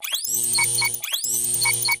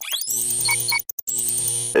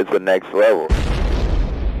It's the next level.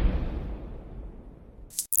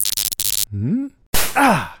 Hmm?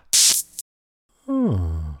 Ah!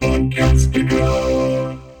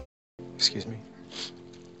 Excuse me.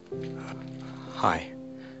 Hi.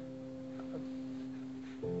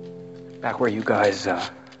 Back where you guys,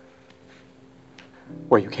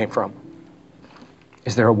 where you came from,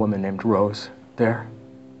 is there a woman named Rose there?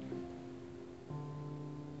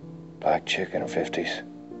 Black chick in her 50s.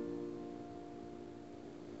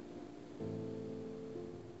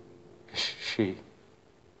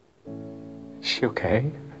 She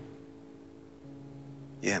okay?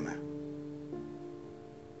 Yeah, man.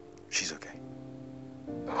 She's okay.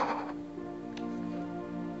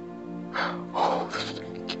 Oh,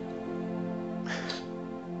 thank you.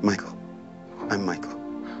 Michael. I'm Michael.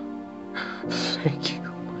 Thank you,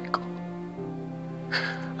 Michael.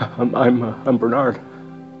 I'm Bernard.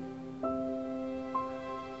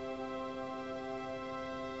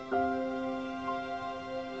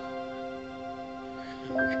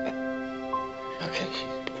 Okay.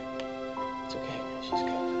 It's okay. She's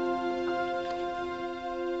good.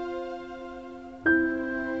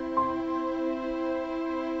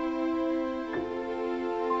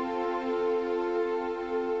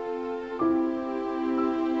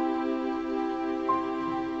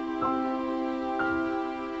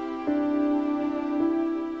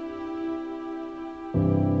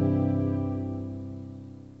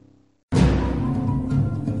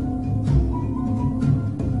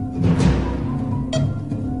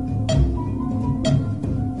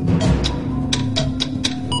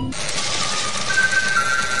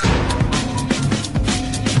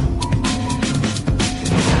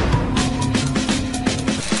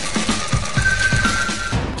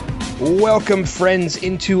 Welcome, friends,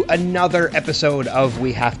 into another episode of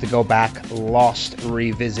We Have to Go Back, Lost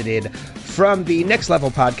Revisited, from the Next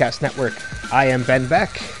Level Podcast Network. I am Ben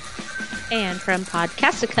Beck. And from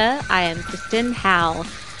Podcastica, I am Kristen Howell.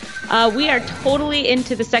 We are totally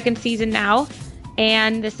into the second season now.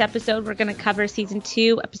 And this episode, we're going to cover season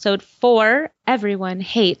 2, episode 4, Everyone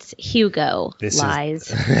Hates Hugo.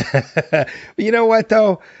 Lies. You know what,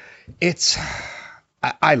 though?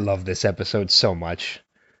 I love this episode so much.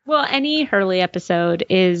 Well, any Hurley episode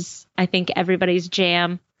is, I think, everybody's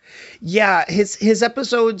jam. Yeah, his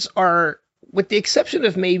episodes are, with the exception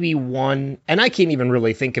of maybe one, and I can't even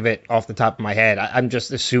really think of it off the top of my head. I'm just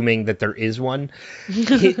assuming that there is one.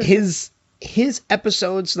 his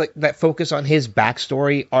episodes that focus on his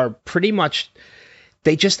backstory are pretty much,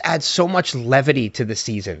 they just add so much levity to the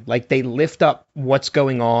season. Like, they lift up what's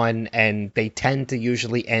going on, and they tend to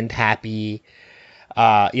usually end happy.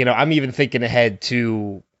 I'm even thinking ahead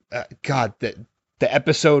to, the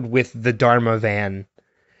episode with the Dharma van.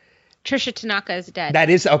 Trisha Tanaka is dead. That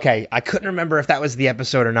is, okay, I couldn't remember if that was the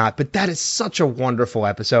episode or not, but that is such a wonderful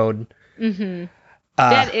episode. Mm-hmm.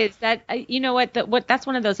 You know what, that's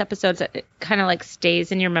one of those episodes that kind of like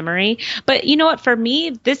stays in your memory. But you know what, for me,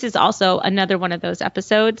 this is also another one of those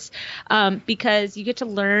episodes, because you get to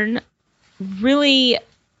learn really,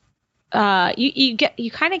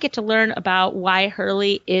 you kind of get to learn about why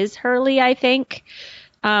Hurley is Hurley, I think,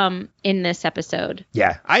 in this episode.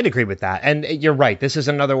 Yeah, I'd agree with that. And you're right. This is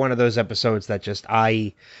another one of those episodes that just,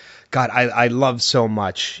 I love so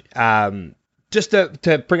much. Just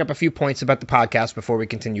to bring up a few points about the podcast before we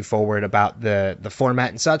continue forward about the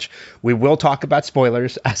format and such, we will talk about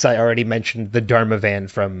spoilers, as I already mentioned, the Dharma van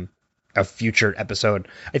from a future episode.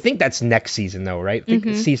 I think that's next season, though, right? I think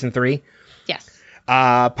it's season 3. Yes.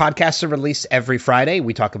 Podcasts are released every Friday.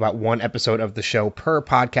 We talk about one episode of the show per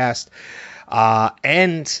podcast.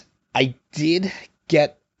 And I did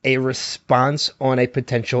get a response on a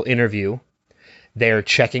potential interview. They're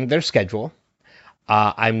checking their schedule.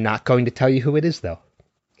 I'm not going to tell you who it is, though,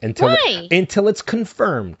 until it's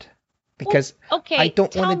confirmed, because I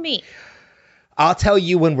don't want to. Tell me. I'll tell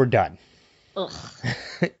you when we're done. Ugh.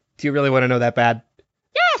 Do you really want to know that bad?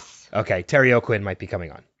 Yes. Okay, Terry O'Quinn might be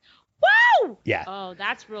coming on. Woo! Yeah. Oh,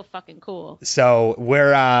 that's real fucking cool. So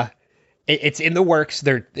we're it's in the works.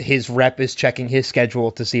 His rep is checking his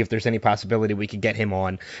schedule to see if there's any possibility we could get him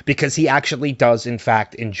on, because he actually does, in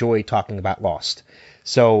fact, enjoy talking about Lost.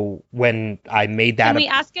 So when I made that, can we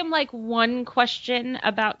ask him like one question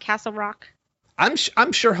about Castle Rock? I'm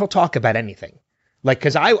sure he'll talk about anything, like,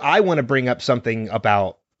 because I want to bring up something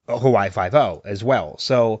about Hawaii 5-0 as well.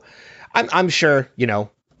 So I'm sure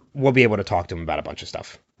we'll be able to talk to him about a bunch of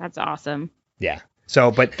stuff. That's awesome. Yeah. So,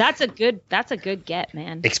 but that's a good get,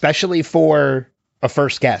 man. Especially for a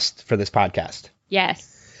first guest for this podcast.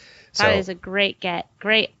 Yes. That is a great get.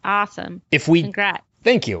 Great. Awesome. Congrats.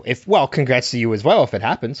 Thank you. Congrats to you as well if it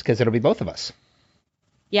happens, because it'll be both of us.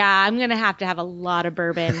 Yeah, I'm going to have a lot of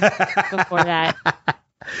bourbon before that.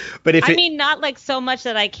 But I mean, not like so much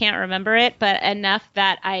that I can't remember it, but enough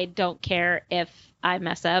that I don't care if I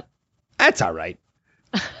mess up. That's all right.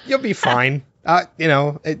 You'll be fine.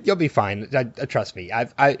 You'll be fine. Trust me.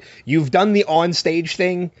 You've done the on-stage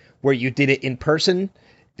thing where you did it in person.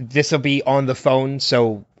 This will be on the phone,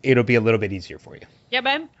 so it'll be a little bit easier for you. Yeah,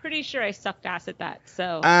 but I'm pretty sure I sucked ass at that.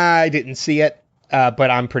 So I didn't see it,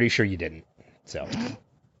 but I'm pretty sure you didn't. So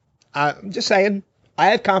I'm just saying, I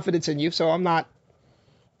have confidence in you, so I'm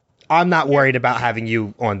not worried about having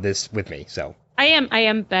you on this with me. So I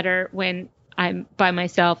am better when I'm by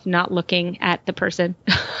myself, not looking at the person.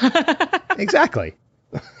 Exactly.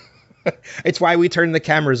 It's why we turn the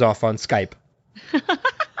cameras off on Skype.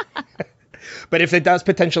 But if it does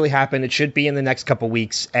potentially happen, it should be in the next couple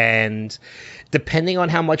weeks. And depending on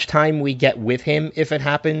how much time we get with him, if it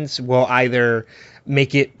happens, we'll either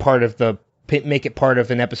make it part of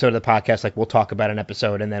an episode of the podcast. Like we'll talk about an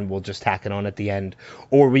episode and then we'll just tack it on at the end.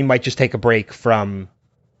 Or we might just take a break from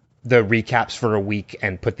the recaps for a week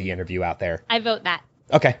and put the interview out there. I vote that.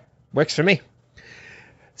 Okay. Works for me.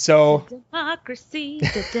 So democracy.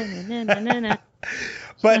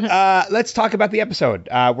 But let's talk about the episode.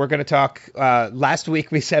 We're going to talk. Last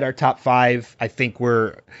week we said our top 5. I think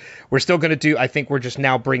we're still going to do. I think we're just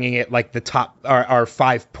now bringing it like the top our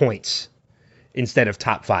 5 points instead of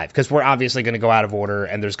top 5 because we're obviously going to go out of order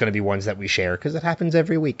and there's going to be ones that we share because it happens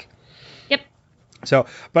every week. Yep. So,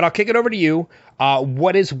 but I'll kick it over to you.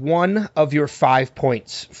 What is one of your 5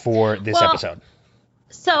 points for this episode?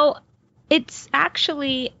 So. It's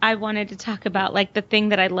actually, I wanted to talk about like the thing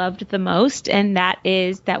that I loved the most, and that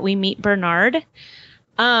is that we meet Bernard.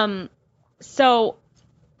 So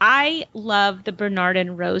I love the Bernard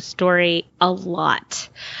and Rose story a lot.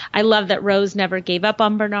 I love that Rose never gave up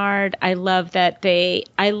on Bernard. I love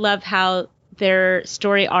how their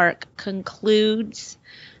story arc concludes.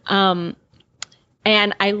 And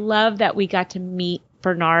I love that we got to meet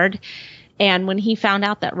Bernard. And when he found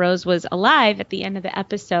out that Rose was alive at the end of the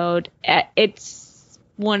episode, it's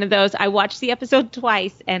one of those, I watched the episode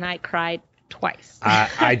twice and I cried twice.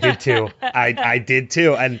 I did too. I did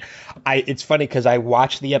too. And it's funny because I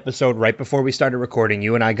watched the episode right before we started recording.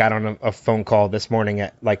 You and I got on a phone call this morning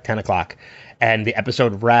at like 10 o'clock and the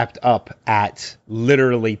episode wrapped up at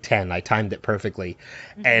literally 10. I timed it perfectly.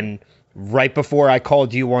 Mm-hmm. And right before I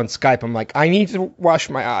called you on Skype, I'm like, I need to wash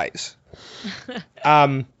my eyes.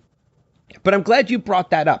 But I'm glad you brought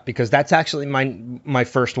that up because that's actually my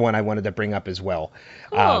first one I wanted to bring up as well.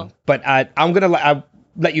 Cool. But I'm gonna I'll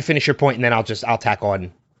let you finish your point and then I'll tack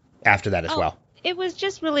on after that as well. It was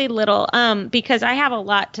just really little because I have a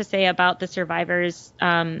lot to say about the survivors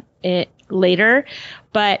later,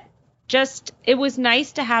 but just it was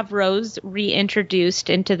nice to have Rose reintroduced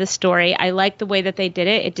into the story. I liked the way that they did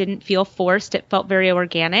it. It didn't feel forced. It felt very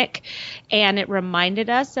organic, and it reminded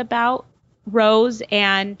us about Rose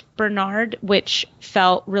and Bernard, which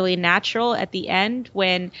felt really natural at the end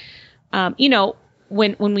when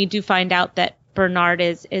we do find out that Bernard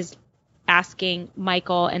is asking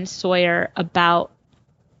Michael and Sawyer about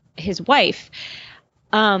his wife.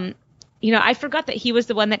 I forgot that he was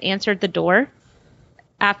the one that answered the door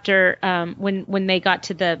after when they got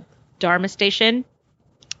to the Dharma station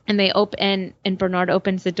and they and Bernard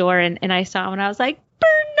opens the door and I saw him and I was like,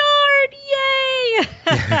 Bernard, yay!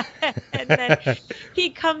 And then he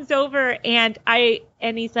comes over and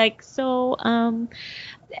he's like, so, can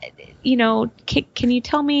you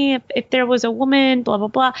tell me if there was a woman, blah, blah,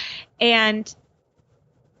 blah. And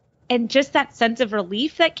just that sense of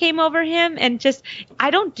relief that came over him and just, I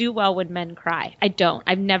don't do well when men cry. I don't.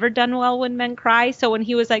 I've never done well when men cry. So when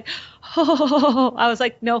he was like, oh, I was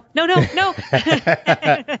like, no.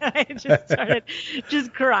 I just started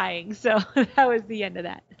just crying. So that was the end of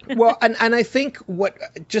that. Well, and I think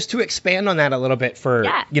just to expand on that a little bit for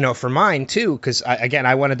mine too, because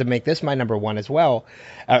I wanted to make this my number 1 as well,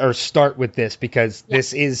 or start with this because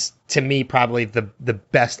this is to me probably the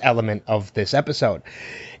best element of this episode.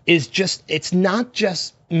 It's not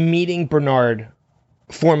just meeting Bernard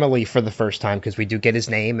formally for the first time because we do get his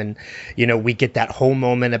name and we get that whole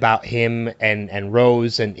moment about him and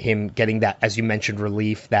Rose and him getting that, as you mentioned,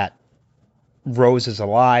 relief that Rose is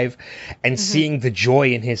alive and seeing the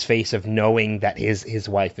joy in his face of knowing that his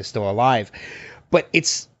wife is still alive. But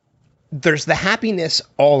there's the happiness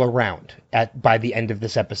all around by the end of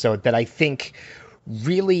this episode that I think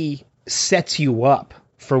really sets you up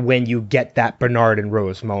for when you get that Bernard and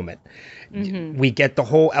Rose moment. Mm-hmm. We get the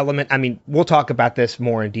whole element. I mean, we'll talk about this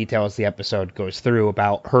more in detail as the episode goes through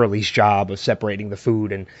about Hurley's job of separating the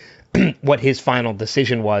food and what his final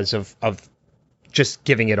decision was of just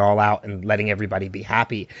giving it all out and letting everybody be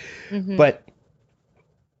happy. But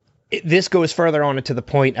this goes further on to the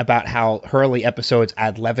point about how Hurley episodes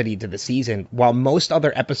add levity to the season, while most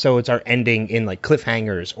other episodes are ending in like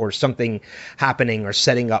cliffhangers or something happening or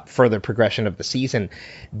setting up further progression of the season.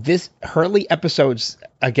 This Hurley episodes,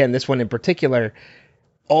 again, this one in particular,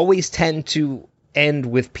 always tend to end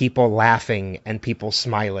with people laughing and people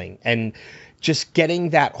smiling, and just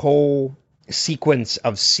getting that whole sequence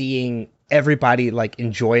of seeing everybody like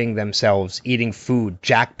enjoying themselves, eating food,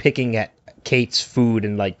 Jack picking at Kate's food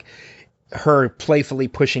and like her playfully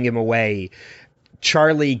pushing him away,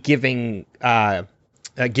 Charlie giving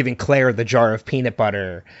Claire the jar of peanut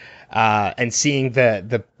butter, and seeing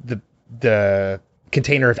the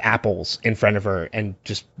container of apples in front of her and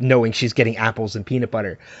just knowing she's getting apples and peanut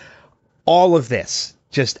butter. All of this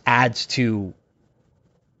just adds to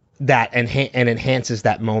that and enhances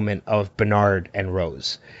that moment of Bernard and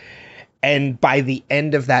Rose. And by the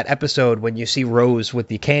end of that episode, when you see Rose with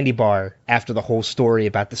the candy bar after the whole story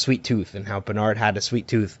about the sweet tooth and how Bernard had a sweet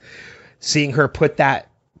tooth, seeing her put that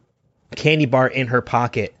candy bar in her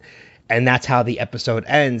pocket, and that's how the episode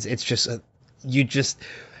ends. It's just,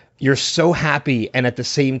 you're so happy. And at the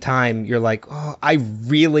same time, you're like, oh, I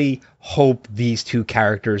really hope these two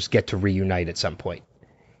characters get to reunite at some point.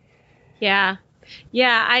 Yeah.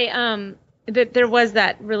 Yeah. There was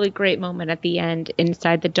that really great moment at the end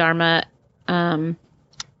inside the Dharma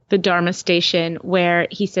station where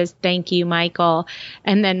he says, "Thank you, Michael."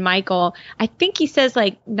 And then Michael, I think he says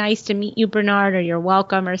like, "Nice to meet you, Bernard," or "You're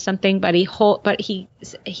welcome," or something. But he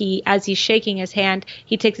as he's shaking his hand,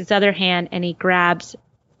 he takes his other hand and he grabs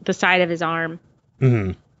the side of his arm.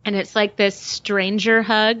 And it's like this stranger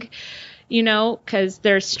hug, because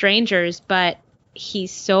they're strangers, but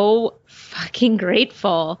he's so fucking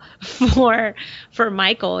grateful for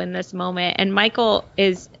Michael in this moment. And Michael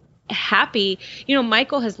is happy.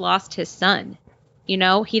 Michael has lost his son. He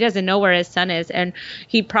doesn't know where his son is. And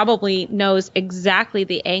he probably knows exactly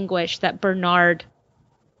the anguish that Bernard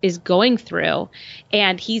is going through.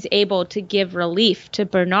 And he's able to give relief to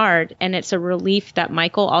Bernard. And it's a relief that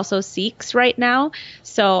Michael also seeks right now.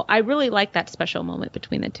 So I really like that special moment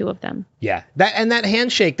between the two of them. Yeah. That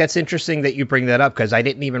handshake, that's interesting that you bring that up, because I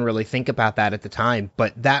didn't even really think about that at the time.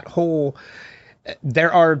 But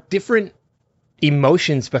there are different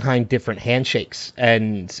emotions behind different handshakes.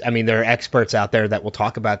 And I mean, there are experts out there that will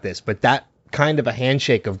talk about this, but that kind of a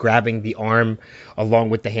handshake of grabbing the arm along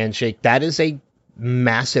with the handshake, that is a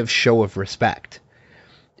massive show of respect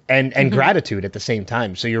and gratitude at the same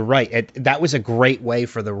time. So you're right. That was a great way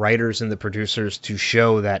for the writers and the producers to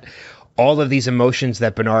show that all of these emotions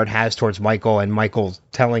that Bernard has towards Michael, and Michael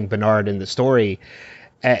telling Bernard in the story,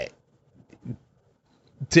 it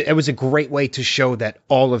was a great way to show that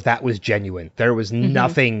all of that was genuine. There was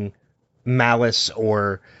nothing malice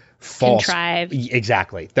or false. Contrived.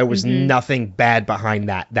 Exactly. There was nothing bad behind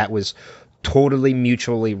that. That was totally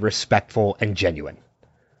mutually respectful and genuine.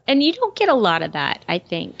 And you don't get a lot of that, I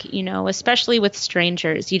think, especially with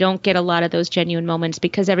strangers. You don't get a lot of those genuine moments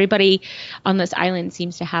because everybody on this island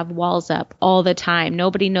seems to have walls up all the time.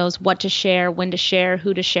 Nobody knows what to share, when to share,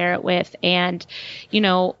 who to share it with. And,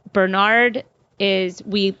 Bernard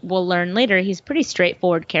we will learn later, he's a pretty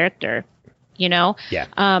straightforward character.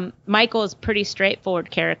 Yeah. Michael is a pretty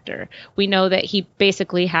straightforward character. We know that he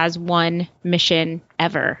basically has one mission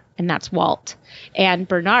ever, and that's Walt. And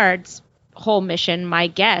Bernard's whole mission, my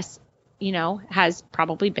guess, has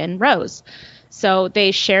probably been Rose. So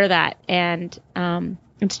they share that, and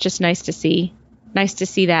it's just nice to see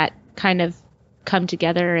that kind of come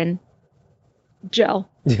together and gel.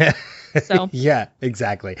 Yeah. So yeah,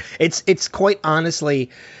 exactly. It's quite honestly,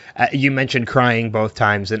 you mentioned crying both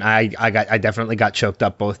times, and I definitely got choked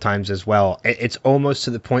up both times as well. It's almost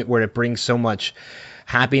to the point where it brings so much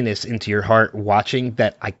happiness into your heart watching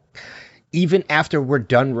that even after we're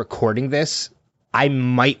done recording this, I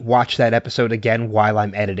might watch that episode again while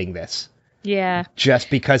I'm editing this. Yeah. Just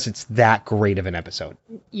because it's that great of an episode.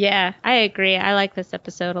 Yeah, I agree. I like this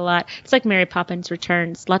episode a lot. It's like Mary Poppins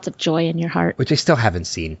Returns. Lots of joy in your heart. Which I still haven't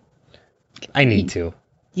seen. I need to.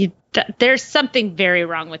 There's something very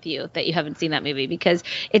wrong with you that you haven't seen that movie because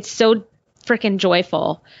it's so freaking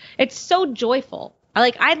joyful. It's so joyful.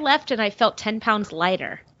 I left and I felt 10 pounds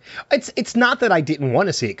lighter. It's not that I didn't want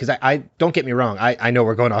to see it, because I don't get me wrong. I know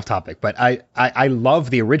we're going off topic, but I love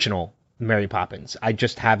the original Mary Poppins. I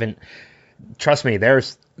just haven't. Trust me,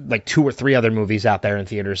 there's like 2 or 3 other movies out there in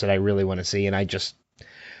theaters that I really want to see, and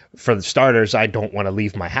For the starters, I don't want to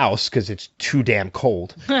leave my house because it's too damn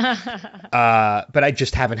cold. But I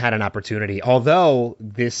just haven't had an opportunity. Although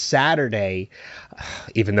this Saturday,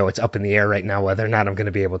 even though it's up in the air right now whether or not I'm going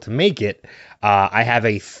to be able to make it, I have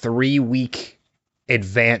a 3-week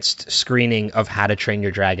advanced screening of How to Train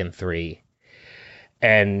Your Dragon 3.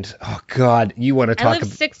 And, oh God, you want to talk... I live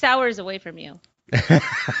 6 hours away from you.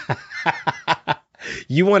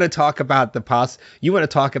 You want to talk about you want to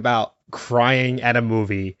talk about crying at a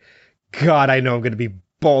movie. God, I know I'm going to be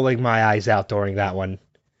bawling my eyes out during that one.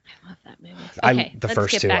 I love that movie. Okay, the let's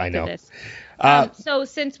first get two, back I know. to this. So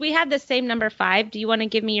since we had the same number 5, do you want to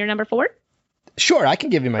give me your number 4? Sure, I can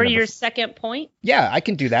give you my For number your second point? Yeah, I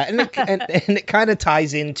can do that. And it kind of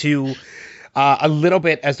ties into a little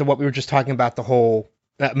bit as to what we were just talking about, the whole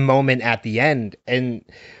moment at the end. And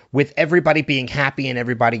with everybody being happy and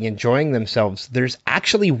everybody enjoying themselves, there's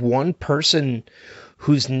actually one person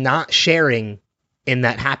who's not sharing in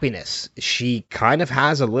that happiness. She kind of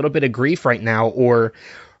has a little bit of grief right now, or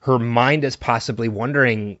her mind is possibly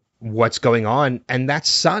wondering what's going on, and that's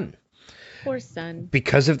Sun. Poor Sun.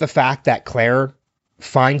 Because of the fact that Claire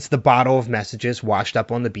finds the bottle of messages washed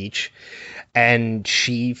up on the beach, and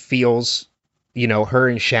she feels, her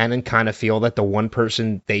and Shannon kind of feel that the one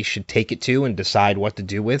person they should take it to and decide what to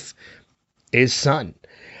do with is Sun.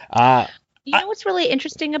 You know what's really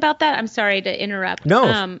interesting about that? I'm sorry to interrupt.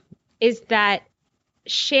 No. Is that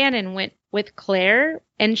Shannon went with Claire,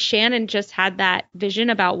 and Shannon just had that vision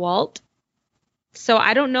about Walt. So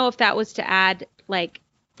I don't know if that was to add,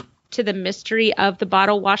 to the mystery of the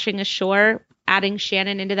bottle washing ashore, adding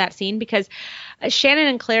Shannon into that scene, because Shannon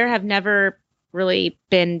and Claire have never really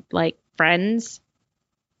been, friends.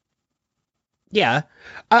 Yeah.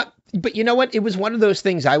 But you know what? It was one of those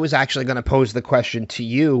things I was actually going to pose the question to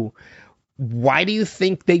you. Why do you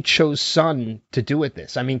think they chose Sun to do with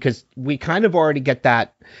this? I mean, because we kind of already get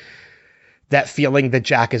that feeling that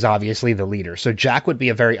Jack is obviously the leader. So Jack would be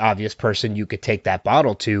a very obvious person you could take that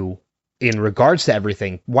bottle to in regards to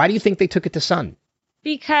everything. Why do you think they took it to Sun?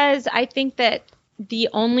 Because I think that the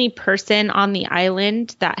only person on the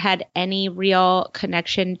island that had any real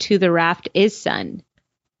connection to the raft is Sun.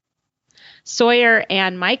 Sawyer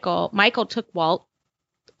and Michael took Walt,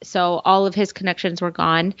 so all of his connections were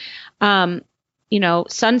gone.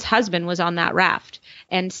 Sun's husband was on that raft.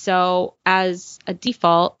 And so as a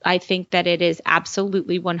default, I think that it is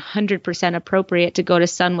absolutely 100% appropriate to go to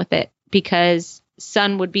Sun with it, because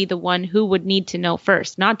Sun would be the one who would need to know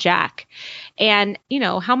first, not Jack. And,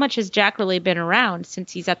 how much has Jack really been around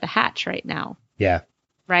since he's at the hatch right now? Yeah.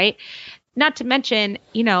 Right? Not to mention,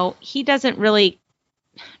 he doesn't really...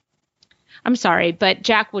 I'm sorry, but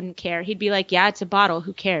Jack wouldn't care. He'd be like, yeah, it's a bottle.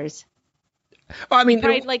 Who cares? Well, I mean,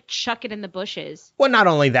 I'd chuck it in the bushes. Well, not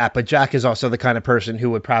only that, but Jack is also the kind of person who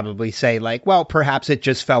would probably say, well, perhaps it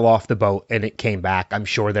just fell off the boat and it came back. I'm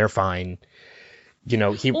sure they're fine.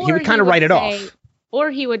 He would kind of write it off. Or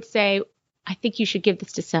he would say, I think you should give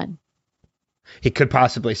this to Sun. He could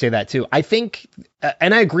possibly say that too. I think,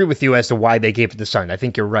 and I agree with you as to why they gave it to Sun. I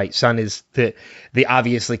think you're right. Sun is the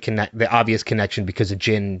obvious connection because of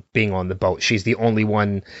Jin being on the boat. She's the only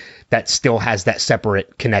one that still has that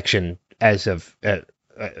separate connection as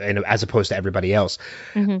opposed to everybody else.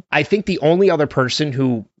 Mm-hmm. I think the only other person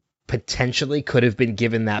who potentially could have been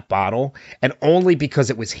given that bottle, and only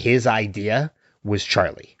because it was his idea, was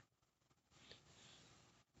Charlie.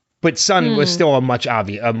 But Sun was still a much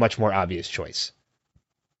more obvious choice.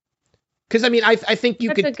 Because, I mean, I think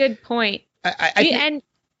That's a good point. And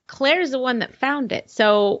Claire's the one that found it.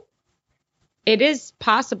 So it is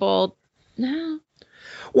possible. No.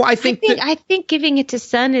 Well, I think giving it to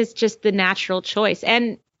Sun is just the natural choice.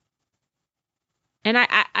 And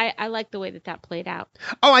I like the way that played out.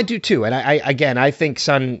 Oh, I do too. And I think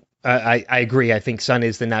Sun, I agree. I think Sun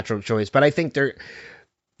is the natural choice. But I think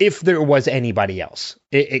if there was anybody else,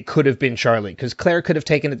 it could have been Charlie, because Claire could have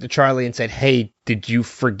taken it to Charlie and said, hey, did you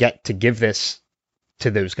forget to give this to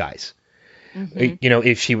those guys? Mm-hmm.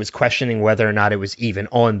 If she was questioning whether or not it was even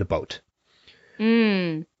on the boat.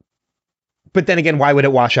 Mm. But then again, why would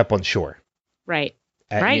it wash up on shore? Right.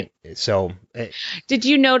 Right. So did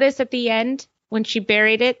you notice at the end when she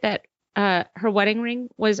buried it that her wedding ring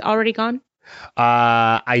was already gone?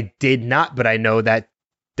 I did not, but I know that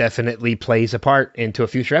definitely plays a part into a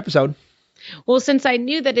future episode. Well, since I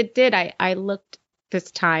knew that it did, I looked this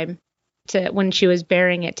time to when she was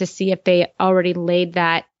burying it to see if they already laid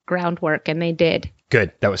that groundwork, and they did.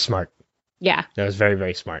 Good. That was smart. Yeah. That was very,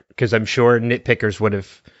 very smart, because I'm sure nitpickers would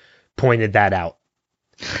have pointed that out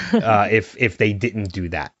if they didn't do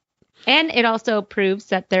that. And it also proves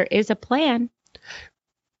that there is a plan.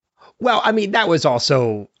 Well, I mean, that was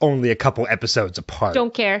also only a couple episodes apart.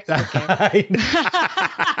 Don't care. I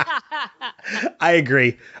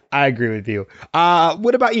agree. I agree with you.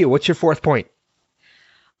 What about you? What's your fourth point?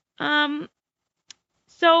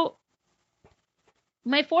 So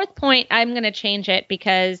my fourth point, I'm going to change it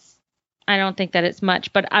because I don't think that it's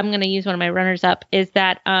much, but I'm going to use one of my runners up, is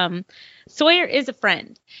that Sawyer is a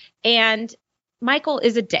friend and Michael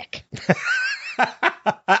is a dick.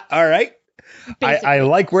 All right. I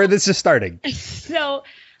like where this is starting. So,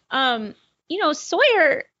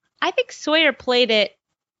 Sawyer, I think Sawyer played it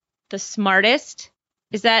the smartest.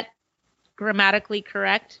 Is that grammatically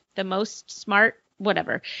correct? The most smart?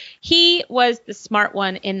 Whatever. He was the smart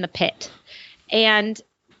one in the pit. And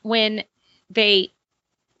when they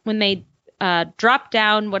dropped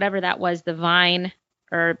down, whatever that was, the vine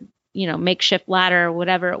or, makeshift ladder or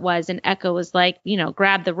whatever it was, and Echo was like,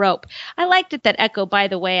 grab the rope. I liked it that Echo, by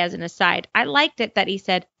the way, as an aside, I liked it that he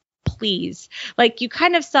said, please. Like, you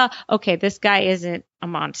kind of saw, okay, this guy isn't a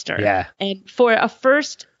monster. Yeah. And for a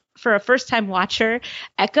first time watcher,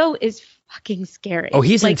 Echo is fucking scary. Oh,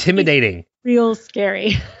 he's intimidating. He's real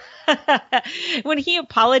scary. When he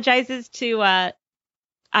apologizes to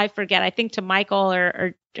I forget, I think to Michael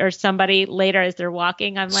or somebody later as they're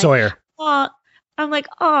walking, I'm like, Sawyer. Oh, I'm like,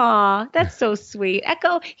 oh, that's so sweet.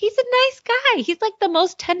 Echo, he's a nice guy. He's like the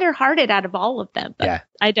most tender-hearted out of all of them. But yeah.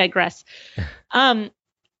 I digress.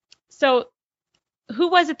 So who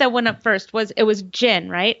was it that went up first? It was Jin,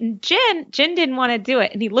 right? And Jin didn't want to do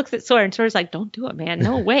it. And he looks at Sawyer and Sawyer's like, don't do it, man.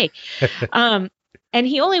 No way. And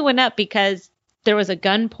he only went up because there was a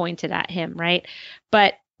gun pointed at him, right?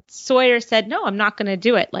 But Sawyer said, no, I'm not going to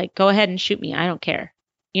do it. Like, go ahead and shoot me. I don't care.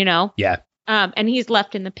 Yeah. And he's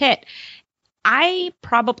left in the pit. I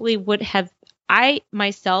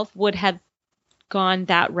myself would have gone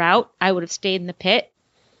that route. I would have stayed in the pit.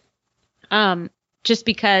 Just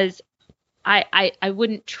because I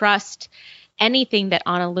wouldn't trust anything that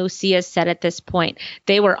Ana Lucia said at this point.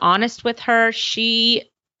 They were honest with her. She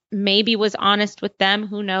maybe was honest with them.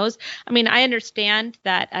 Who knows? I mean, I understand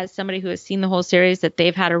that as somebody who has seen the whole series that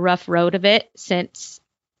they've had a rough road of it since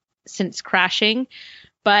crashing,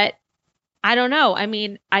 but I don't know. I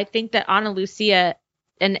mean, I think that Ana Lucia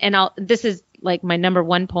this is like my number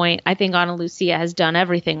one point. I think Ana Lucia has done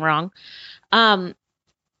everything wrong.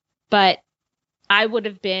 But I would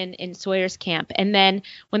have been in Sawyer's camp. And then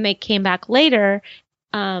when they came back later,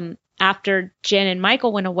 after Jin and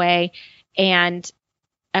Michael went away and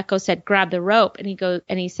Echo said, grab the rope. And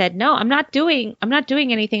he said, no, I'm not doing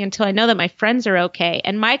anything until I know that my friends are okay.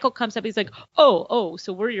 And Michael comes up. He's like, oh,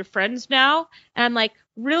 so we're your friends now? And I'm like,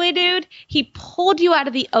 really, dude? He pulled you out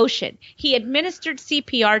of the ocean. He administered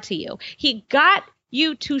CPR to you. He got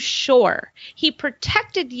you to shore. He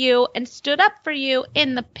protected you and stood up for you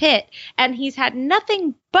in the pit. And he's had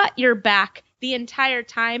nothing but your back the entire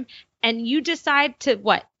time. And you decide to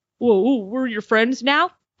what? Whoa, we're your friends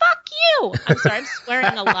now? Fuck you. I'm sorry, I'm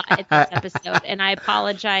swearing a lot at this episode, and I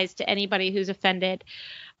apologize to anybody who's offended.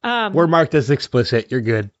 We're marked as explicit. You're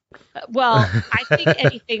good. Well, I think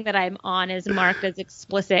anything that I'm on is marked as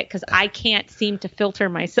explicit because I can't seem to filter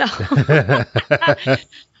myself.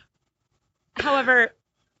 However,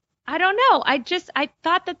 I don't know. I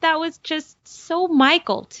thought that was just so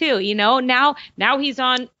Michael too. Now he's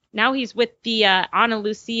with the Ana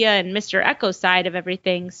Lucia and Mr. Echo side of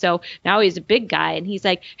everything. So now he's a big guy and he's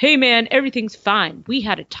like, hey man, everything's fine. We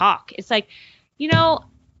had a talk. It's like,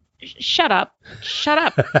 shut up.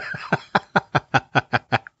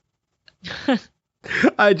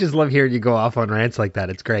 I just love hearing you go off on rants like that.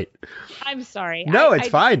 It's great. I'm sorry. No, it's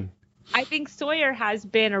fine. I think Sawyer has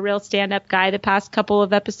been a real stand-up guy the past couple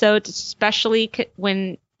of episodes, especially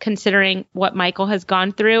when considering what Michael has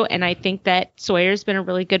gone through. And I think that Sawyer's been a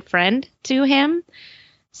really good friend to him.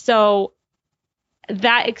 So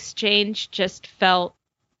that exchange just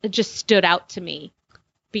stood out to me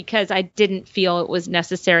because I didn't feel it was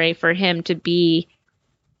necessary for him to be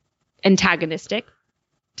antagonistic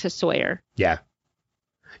to Sawyer. Yeah.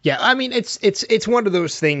 Yeah. I mean, it's one of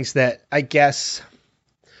those things that I guess,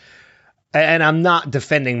 and I'm not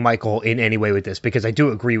defending Michael in any way with this because I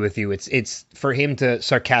do agree with you. It's for him to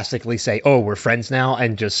sarcastically say, oh, we're friends now.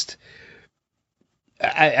 And just,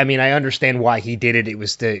 I mean, I understand why he did it. It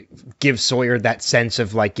was to give Sawyer that sense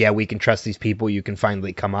of like, yeah, we can trust these people. You can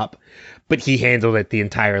finally come up. But he handled it the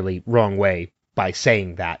entirely wrong way by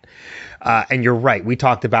saying that. And you're right. We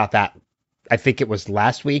talked about that. I think it was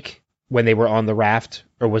last week when they were on the raft,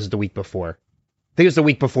 or was it the week before? I think it was the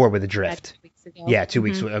week before with the drift. Ago. Yeah, 2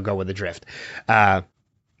 weeks ago with the drift. That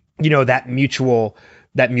mutual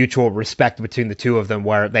that mutual respect between the two of them,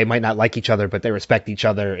 where they might not like each other, but they respect each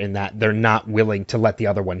other in that they're not willing to let the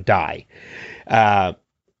other one die. And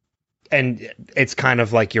it's kind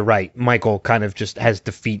of like, you're right, Michael kind of just has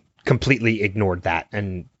completely ignored that,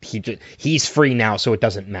 and he's free now, so it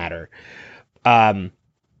doesn't matter. I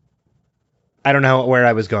don't know where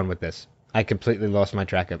I was going with this. I completely lost my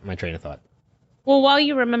train of thought. Well, while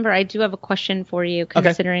you remember, I do have a question for you,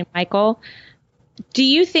 considering Michael. Do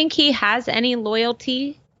you think he has any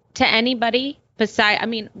loyalty to anybody besides,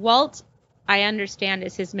 Walt, I understand,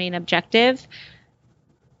 is his main objective,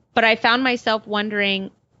 but I found myself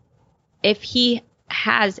wondering if he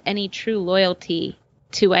has any true loyalty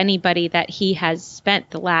to anybody that he has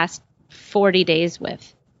spent the last 40 days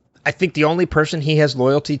with. I think the only person he has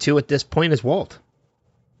loyalty to at this point is Walt.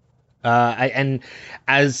 I'm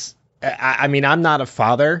not a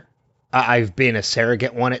father. I've been a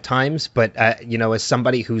surrogate one at times, but, as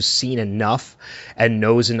somebody who's seen enough and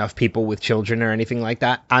knows enough people with children or anything like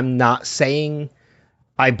that, I'm not saying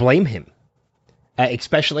I blame him,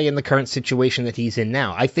 especially in the current situation that he's in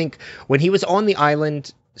now. I think when he was on the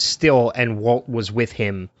island still and Walt was with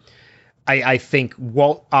him, I think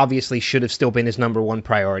Walt obviously should have still been his number one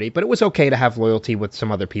priority, but it was okay to have loyalty with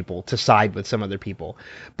some other people, to side with some other people.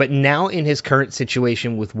 But now in his current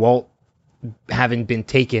situation with Walt having been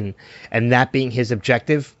taken and that being his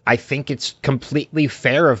objective, I think it's completely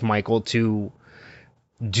fair of Michael to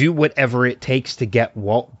do whatever it takes to get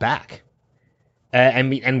Walt back.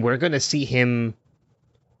 And we're going to see him,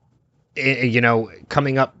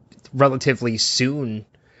 coming up relatively soon.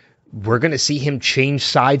 We're going to see him change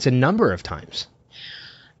sides a number of times.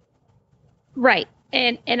 Right.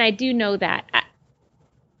 And I do know that.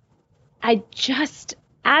 I just,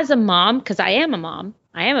 as a mom, because I am a mom,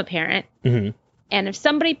 I am a parent, and if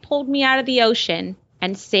somebody pulled me out of the ocean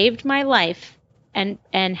and saved my life and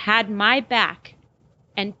had my back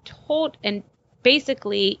and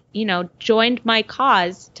basically, joined my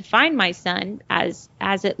cause to find my son, as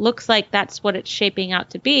it looks like that's what it's shaping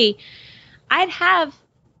out to be, I'd have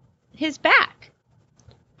his back.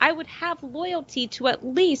 I would have loyalty to at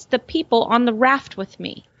least the people on the raft with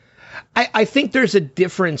me. I think there's a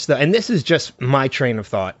difference, though, and this is just my train of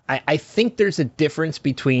thought. I think there's a difference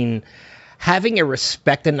between having a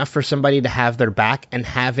respect enough for somebody to have their back and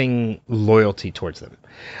having loyalty towards them.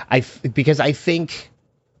 Because I think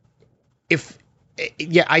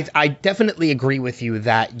I definitely agree with you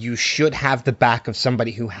that you should have the back of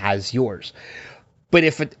somebody who has yours. But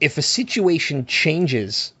if a situation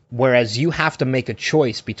changes, whereas you have to make a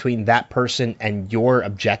choice between that person and your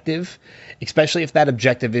objective, especially if that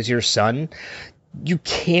objective is your son, you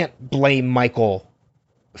can't blame Michael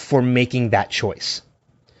for making that choice.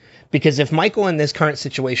 Because if Michael in this current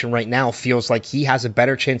situation right now feels like he has a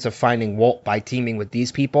better chance of finding Walt by teaming with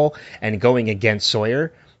these people and going against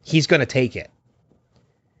Sawyer, he's going to take it.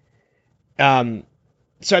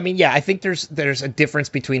 So, I think there's a difference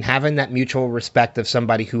between having that mutual respect of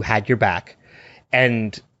somebody who had your back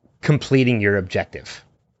and completing your objective.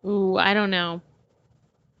 Ooh, I don't know.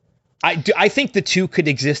 I think the two could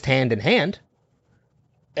exist hand in hand.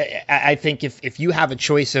 I think if you have a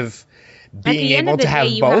choice of being able to have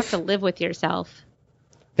both, you have to live with yourself.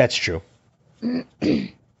 That's true.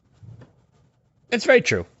 It's very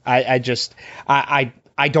true.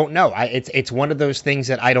 I don't know. It's one of those things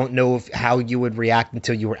that I don't know how you would react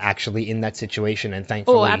until you were actually in that situation. And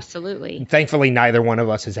thankfully, absolutely. Thankfully, neither one of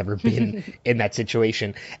us has ever been in that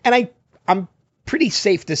situation. And I'm pretty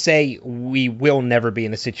safe to say we will never be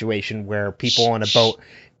in a situation where people on a boat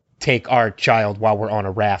take our child while we're on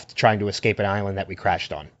a raft trying to escape an island that we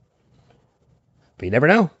crashed on. But you never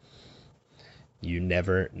know. You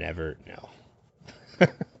never know.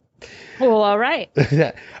 Well, all right.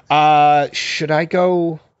 Should I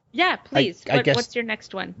go? Yeah, please. I guess, what's your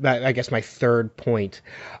next one? I guess my third point.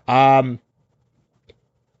 I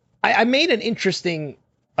made an interesting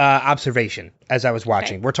observation as I was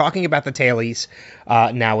watching. Okay. We're talking about the tailies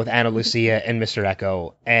now with Ana Lucia and Mr.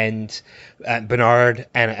 Eko and Bernard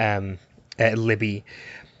and Libby.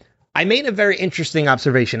 I made a very interesting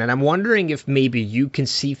observation, and I'm wondering if maybe you can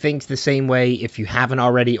see things the same way if you haven't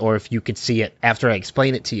already, or if you could see it after I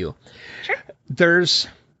explain it to you. Sure.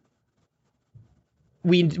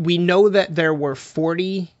 We know that there were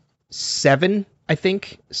 47, I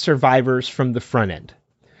think, survivors from the front end.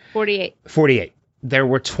 48. There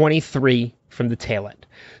were 23 from the tail end.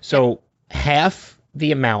 So half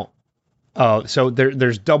the amount. So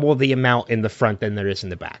there's double the amount in the front than there is in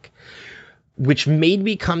the back. Which made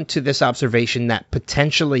me come to this observation that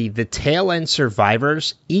potentially the tail end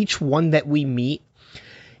survivors, each one that we meet,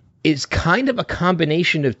 is kind of a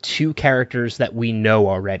combination of two characters that we know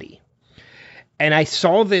already. And I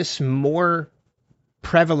saw this more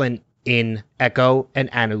prevalent in Echo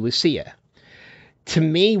and Ana Lucia. To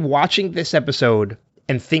me, watching this episode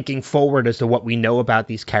and thinking forward as to what we know about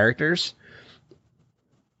these characters,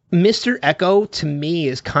 Mr. Echo, to me,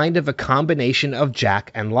 is kind of a combination of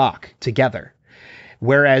Jack and Locke together.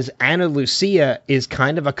 Whereas Ana Lucia is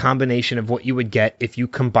kind of a combination of what you would get if you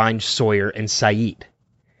combined Sawyer and Sayid.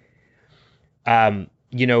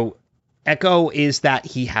 Echo is that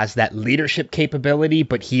he has that leadership capability,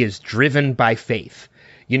 but he is driven by faith.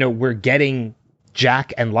 We're getting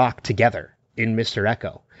Jack and Locke together in Mr.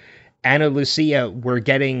 Echo. Ana Lucia, we're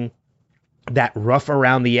getting that rough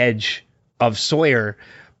around the edge of Sawyer,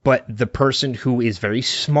 but the person who is very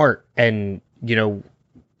smart and, we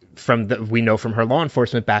know from her law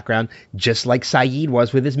enforcement background, just like Sayid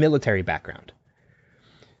was with his military background.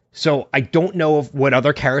 So I don't know of what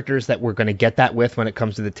other characters that we're going to get that with when it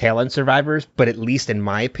comes to the tail end survivors, but at least in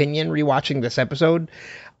my opinion, rewatching this episode,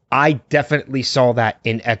 I definitely saw that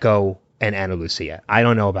in Echo and Ana Lucia. I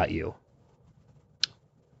don't know about you.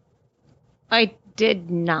 I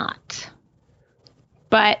did not.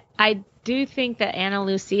 But I do think that Ana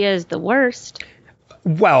Lucia is the worst.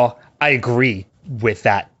 Well, I agree with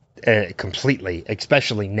that completely,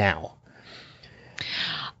 especially now.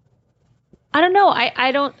 I don't know.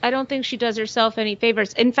 I don't think she does herself any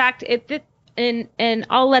favors. In fact, and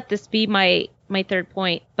I'll let this be my third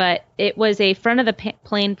point, but it was a front of the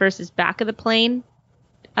plane versus back of the plane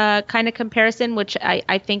kind of comparison, which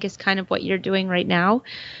I think is kind of what you're doing right now.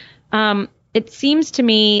 It seems to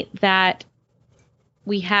me that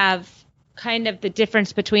we have kind of the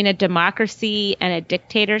difference between a democracy and a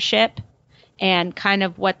dictatorship, and kind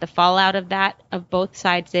of what the fallout of that, of both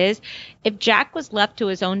sides is. If Jack was left to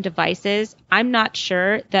his own devices, I'm not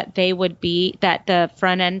sure that that the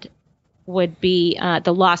front end would be,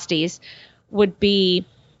 the Losties would be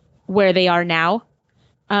where they are now.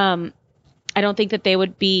 I don't think that they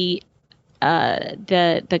would be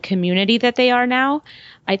the community that they are now.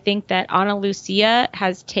 I think that Ana Lucia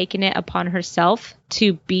has taken it upon herself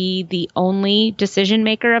to be the only decision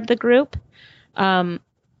maker of the group.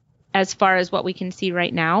 As far as what we can see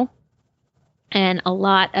right now. And a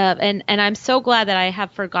lot of, and I'm so glad that I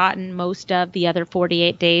have forgotten most of the other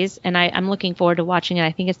 48 days. And I'm looking forward to watching it.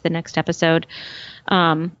 I think it's the next episode.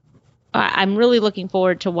 I'm really looking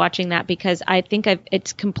forward to watching that because I think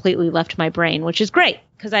it's completely left my brain, which is great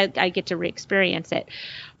because I get to re-experience it.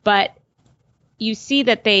 But you see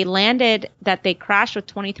that they crashed with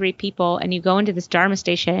 23 people, and you go into this Dharma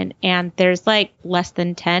station and there's like less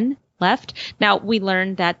than 10 left. Now we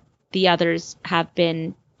learned that the others have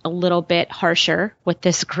been a little bit harsher with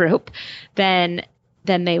this group than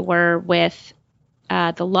they were with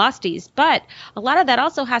the Losties. But a lot of that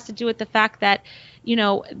also has to do with the fact that,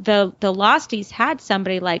 the Losties had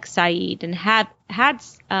somebody like Sayid and had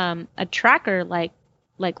a tracker like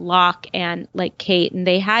Locke and like Kate. And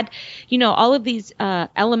they had, all of these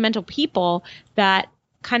elemental people that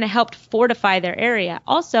kind of helped fortify their area.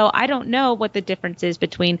 Also, I don't know what the difference is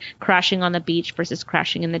between crashing on the beach versus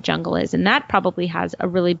crashing in the jungle is. And that probably has a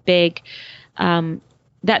really big,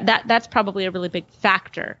 that's probably a really big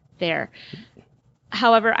factor there.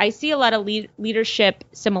 However, I see a lot of leadership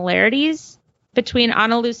similarities between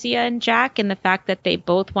Ana Lucia and Jack, and the fact that they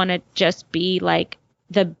both want to just be like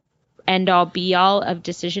the end all be all of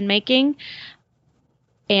decision making.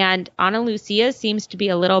 And Ana Lucia seems to be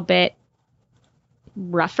a little bit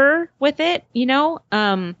rougher with it,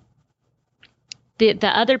 the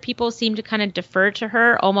other people seem to kind of defer to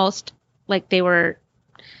her, almost like they were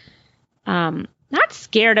not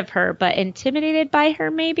scared of her, but intimidated by her.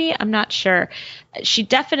 Maybe, I'm not sure. She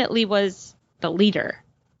definitely was the leader.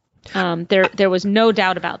 There was no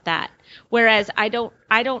doubt about that. Whereas I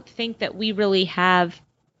don't think that we really have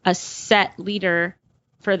a set leader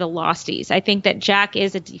for the Losties. I think that Jack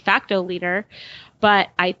is a de facto leader. But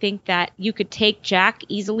I think that you could take Jack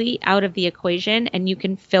easily out of the equation and you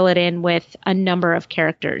can fill it in with a number of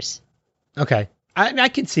characters. Okay. I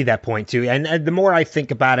can see that point too. And the more I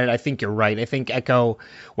think about it, I think you're right. I think Echo,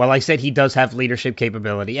 well, I said he does have leadership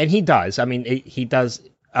capability, and he does. I mean, he does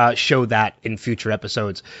show that in future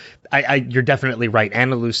episodes. You're definitely right.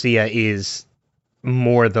 Ana Lucia is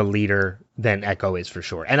more the leader than Echo is for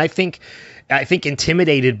sure. And I think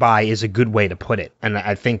intimidated by is a good way to put it. And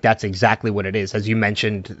I think that's exactly what it is. As you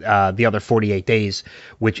mentioned, the other 48 days,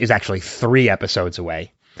 which is actually 3 episodes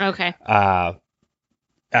away. Okay. Well,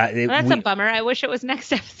 that's a bummer. I wish it was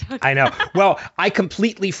next episode. I know. Well, I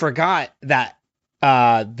completely forgot that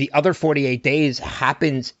the other 48 days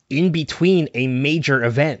happens in between a major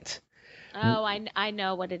event. Oh, I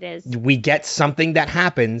know what it is. We get something that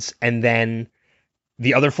happens, and then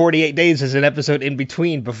the other 48 days is an episode in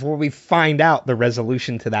between before we find out the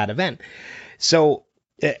resolution to that event. So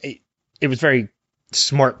it was very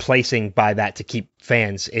smart placing by that to keep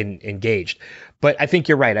fans engaged. But I think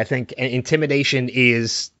you're right. I think intimidation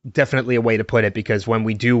is definitely a way to put it, because when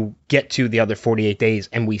we do get to the other 48 days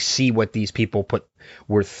and we see what these people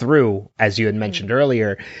were through, as you had mentioned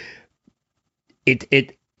earlier,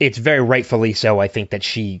 it's very rightfully so. I think that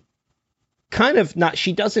she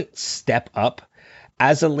she doesn't step up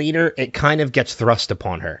as a leader. It kind of gets thrust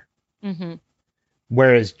upon her. Mm-hmm.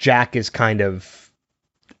 Whereas Jack is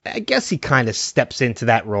I guess he kind of steps into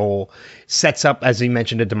that role, sets up, as he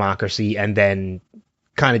mentioned, a democracy, and then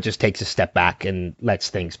kind of just takes a step back and lets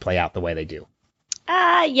things play out the way they do.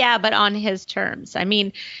 Yeah, but on his terms. I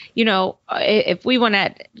mean, if we want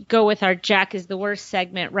to go with our Jack is the worst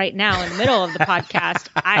segment right now in the middle of the podcast,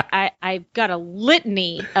 I've got a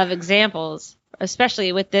litany of examples,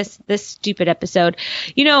 especially with this stupid episode.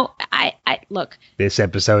 I look. This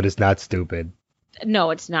episode is not stupid.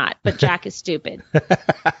 No, it's not. But Jack is stupid.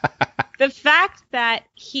 The fact that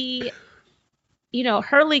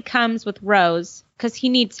Hurley comes with Rose because he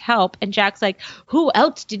needs help, and Jack's like, who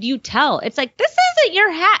else did you tell? It's like, this isn't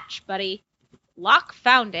your hatch, buddy. Locke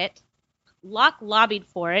found it. Locke lobbied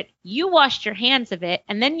for it. You washed your hands of it,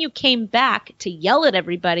 and then you came back to yell at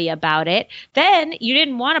everybody about it. Then you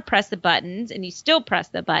didn't want to press the buttons, and you still press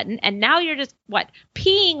the button, and now you're just,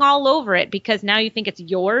 peeing all over it because now you think it's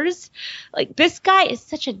yours? Like, this guy is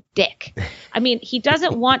such a dick. I mean, he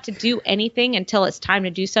doesn't want to do anything until it's time to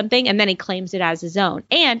do something, and then he claims it as his own.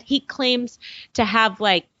 And he claims to have,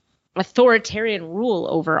 authoritarian rule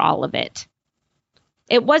over all of it.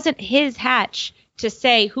 It wasn't his hatch to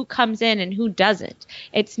say who comes in and who doesn't.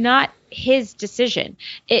 It's not his decision.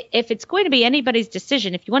 If it's going to be anybody's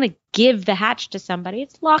decision, if you want to give the hatch to somebody,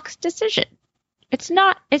 it's Locke's decision. It's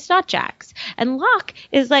not Jack's. And Locke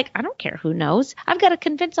is like, I don't care who knows. I've got to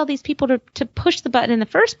convince all these people to push the button in the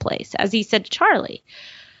first place, as he said to Charlie.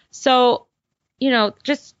 So,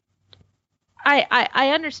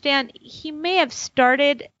 I understand he may have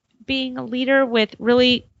started being a leader with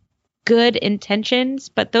really good intentions,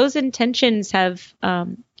 but those intentions have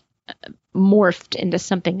morphed into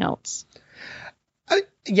something else.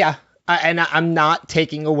 Yeah. I'm not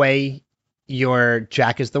taking away your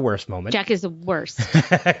Jack is the worst moment. Jack is the worst.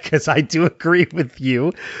 Because I do agree with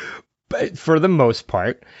you, but for the most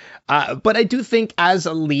part. But I do think as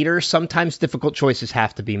a leader, sometimes difficult choices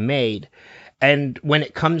have to be made. And when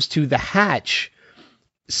it comes to the hatch,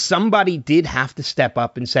 somebody did have to step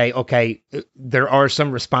up and say, okay, there are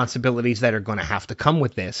some responsibilities that are going to have to come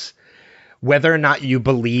with this. Whether or not you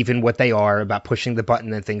believe in what they are about pushing the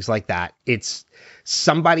button and things like that,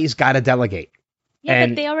 somebody's got to delegate. Yeah,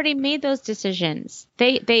 but they already made those decisions.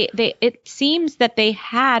 It seems that they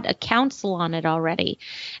had a council on it already,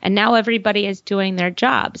 and now everybody is doing their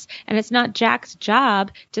jobs. And it's not Jack's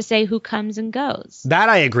job to say who comes and goes. That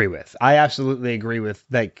I agree with. I absolutely agree with,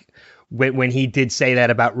 when he did say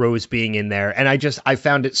that about Rose being in there. And I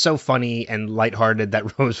found it so funny and lighthearted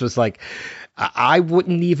that Rose was like, I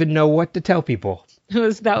wouldn't even know what to tell people.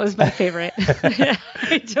 That was my favorite.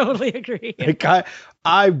 I totally agree.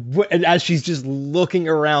 And as she's just looking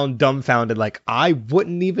around dumbfounded, I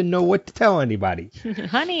wouldn't even know what to tell anybody.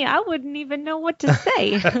 Honey, I wouldn't even know what to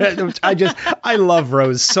say. I love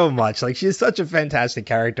Rose so much. She's such a fantastic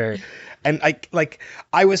character. And I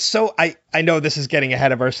know this is getting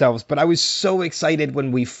ahead of ourselves, but I was so excited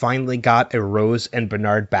when we finally got a Rose and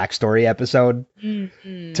Bernard backstory episode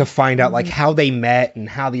to find out how they met and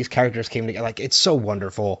how these characters came together. It's so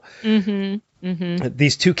wonderful.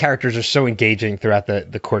 These two characters are so engaging throughout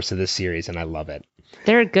the course of this series, and I love it.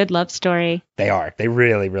 They're a good love story. They are. They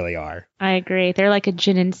really, really are. I agree. They're like a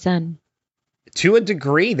Jin and Sun. To a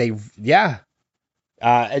degree,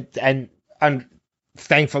 and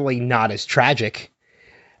thankfully not as tragic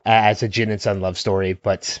as a Jin and Sun love story,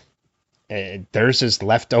 but theirs is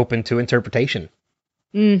left open to interpretation.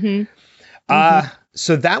 So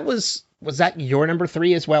that was that your number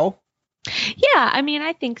 3 as well? Yeah, I mean,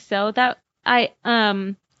 I think so. That I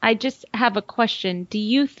just have a question. Do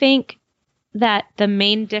you think that the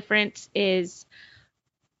main difference is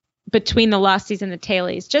between the Losties and the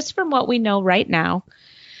Tailies, just from what we know right now?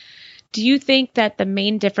 Do you think that the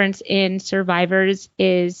main difference in Survivors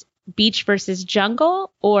is beach versus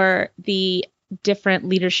jungle, or the different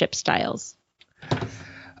leadership styles?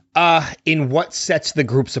 In what sets the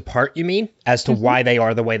groups apart, you mean, as to why they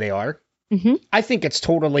are the way they are? I think it's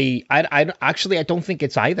totally. I don't think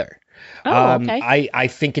it's either. Oh, okay. I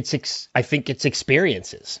think it's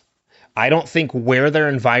experiences. I don't think where their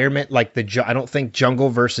environment, like I don't think jungle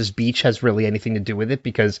versus beach has really anything to do with it,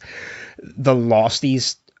 because the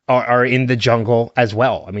Losties are in the jungle as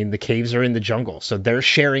well. I mean, the caves are in the jungle, so they're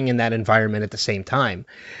sharing in that environment at the same time.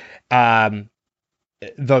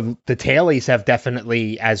 The Tailies have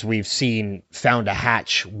definitely, as we've seen, found a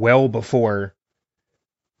hatch well before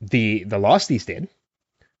the Losties did,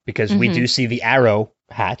 because we do see the Arrow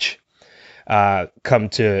hatch come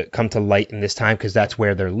to light in this time, because that's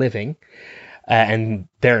where they're living, and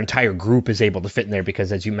their entire group is able to fit in there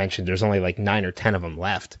because, as you mentioned, there's only like 9 or 10 of them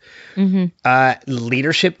left.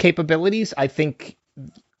 Leadership capabilities, I think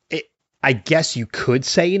I guess you could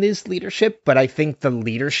say it is leadership, but I think the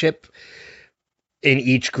leadership in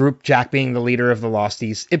each group, Jack being the leader of the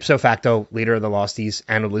Losties, ipso facto leader of the Losties,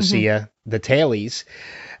 Ana Lucia, the Tailies,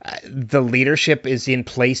 the leadership is in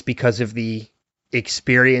place because of the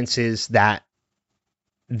experiences that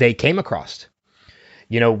they came across.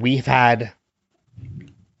 You know,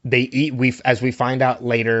 as we find out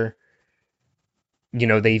later, you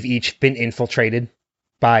know, they've each been infiltrated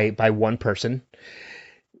by one person.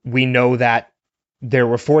 We know that there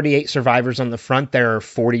were 48 survivors on the front. There are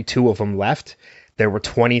 42 of them left. There were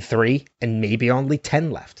 23 and maybe only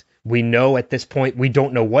 10 left. We know at this point, we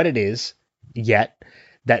don't know what it is yet,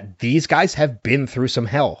 that these guys have been through some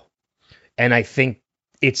hell. And I think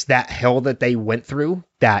it's that hell that they went through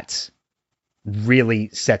that really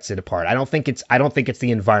sets it apart. I don't think it's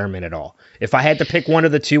the environment at all. If I had to pick one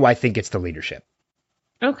of the two, I think it's the leadership.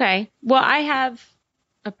 Okay. Well, I have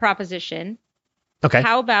a proposition. Okay.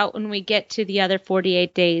 How about when we get to the other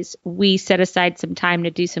 48 days, we set aside some time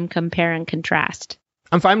to do some compare and contrast?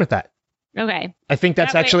 I'm fine with that. Okay. I think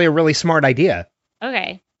that's actually a really smart idea.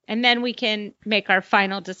 Okay. And then we can make our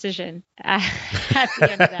final decision at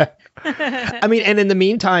the end of that. I mean, and in the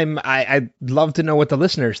meantime, I'd love to know what the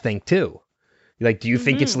listeners think too. Like, do you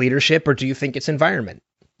think it's leadership, or do you think it's environment?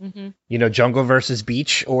 You know, jungle versus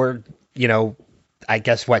beach, or, you know, I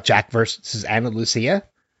guess what, Jack versus Ana Lucia?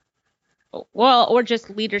 Well, or just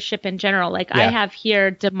leadership in general. Like, I have here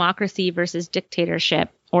democracy versus dictatorship,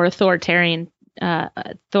 or authoritative,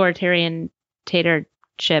 authoritative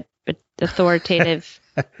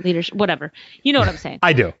leadership, whatever. You know what I'm saying?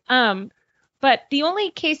 I do. But the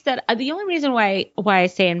only reason why I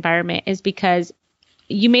say environment is because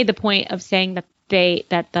you made the point of saying that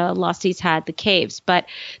the Losties had the caves, but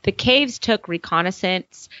the caves took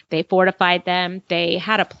reconnaissance. They fortified them. They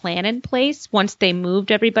had a plan in place once they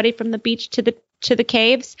moved everybody from the beach to the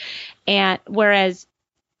caves. And whereas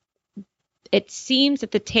it seems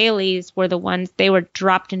that the Tailies were the ones, they were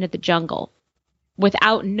dropped into the jungle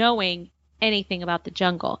without knowing anything about the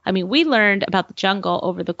jungle. I mean, we learned about the jungle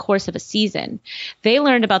over the course of a season. They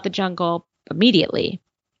learned about the jungle immediately.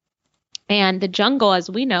 And the jungle, as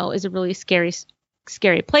we know, is a really scary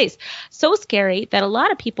place. So scary that a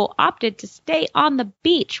lot of people opted to stay on the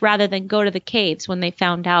beach rather than go to the caves when they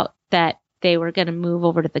found out that they were going to move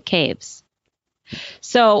over to the caves.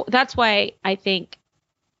 So that's why I think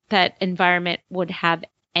that environment would have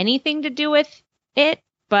anything to do with it.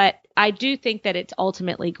 But I do think that it's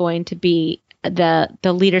ultimately going to be the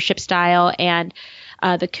leadership style and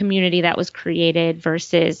the community that was created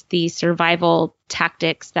versus the survival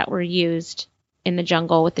tactics that were used in the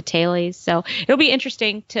jungle with the Tailies. So it'll be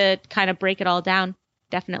interesting to kind of break it all down.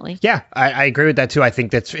 Definitely. Yeah, I agree with that too. I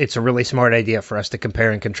think it's a really smart idea for us to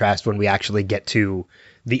compare and contrast when we actually get to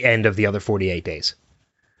the end of the other 48 days.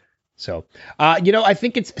 So, you know, I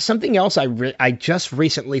think it's something else I just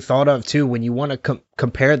recently thought of too, when you want to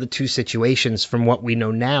compare the two situations from what we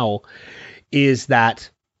know now, is that,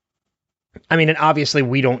 I mean, and obviously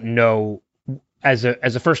we don't know, as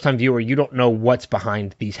a first-time viewer, you don't know what's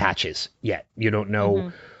behind these hatches yet. You don't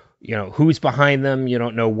know, you know, who's behind them. You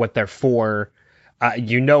don't know what they're for.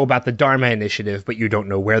 You know about the Dharma Initiative, but you don't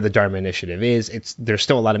know where the Dharma Initiative is. There's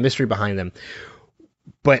still a lot of mystery behind them.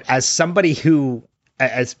 But as somebody who,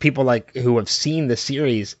 as people like who have seen the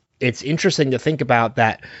series, it's interesting to think about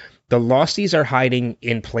that the Losties are hiding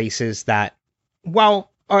in places that,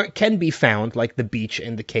 can be found, like the beach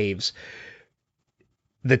and the caves.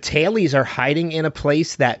 The Tailies are hiding in a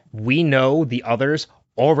place that we know the others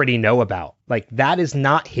already know about. Like, that is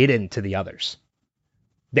not hidden to the others.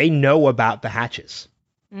 They know about the hatches.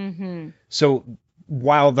 So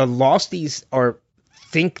while the Losties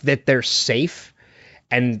think that they're safe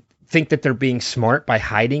and think that they're being smart by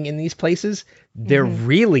hiding in these places, they're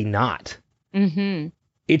really not.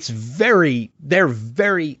 It's they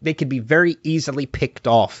could be very easily picked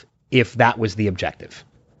off if that was the objective.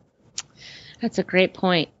 That's a great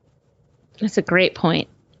point.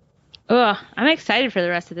 Ugh, I'm excited for the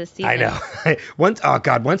rest of this season. I know.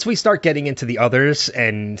 Once we start getting into the others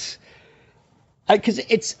and Because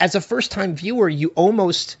it's, as a first time viewer, you're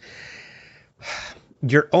almost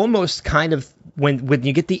kind of, when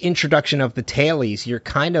you get the introduction of the tailies, you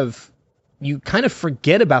kind of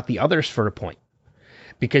forget about the others for a point,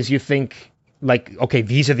 because you think, like, okay,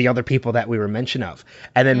 these are the other people that we were mentioned of.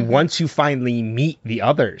 And then once you finally meet the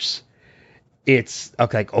others, it's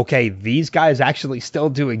okay, these guys actually still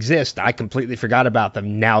do exist. I completely forgot about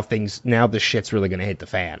them. Now the shit's really going to hit the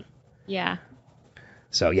fan. Yeah.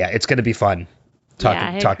 So yeah, it's going to be fun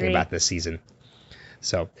talking agree. about this season.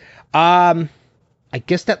 So, I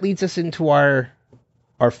guess that leads us into our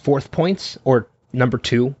fourth points, or number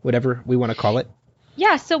 2, whatever we want to call it.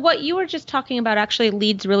 Yeah, so what you were just talking about actually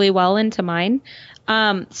leads really well into mine.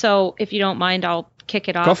 So if you don't mind, I'll kick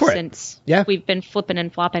it off since we've been flipping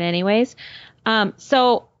and flopping anyways. And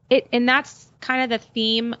that's kind of the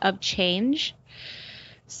theme of change.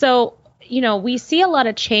 So, we see a lot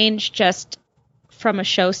of change just from a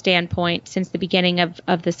show standpoint since the beginning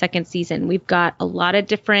of the second season. We've got a lot of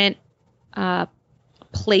different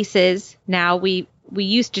places now. We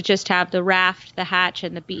used to just have the raft, the hatch,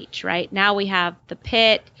 and the beach, right? Now we have the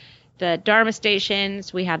pit, the Dharma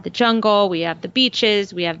stations, we have the jungle, we have the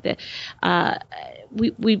beaches, we have the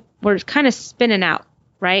we're kind of spinning out,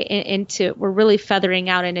 right? We're really feathering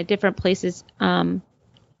out into different places on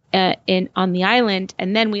the island,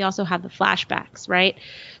 and then we also have the flashbacks, right?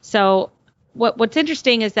 So what's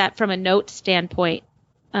interesting is that from a note standpoint,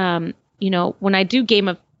 when I do Game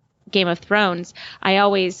of Thrones, I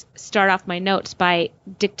always start off my notes by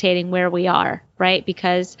dictating where we are, right?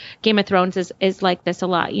 Because Game of Thrones is like this a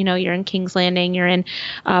lot. You're in King's Landing, you're in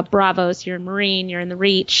Braavos, you're in Marine, you're in the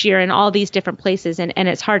Reach, you're in all these different places, and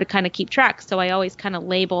it's hard to kind of keep track. So I always kind of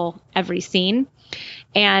label every scene.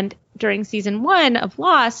 And during season 1 of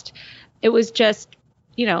Lost, it was just,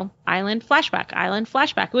 island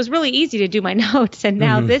flashback. It was really easy to do my notes. And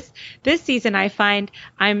now this season, I find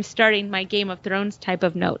I'm starting my Game of Thrones type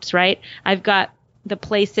of notes, right? I've got the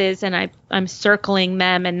places and I'm circling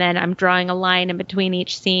them, and then I'm drawing a line in between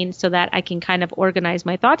each scene so that I can kind of organize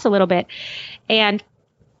my thoughts a little bit. And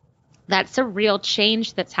that's a real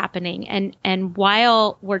change that's happening. And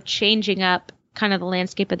while we're changing up kind of the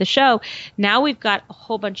landscape of the show, now we've got a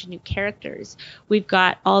whole bunch of new characters. We've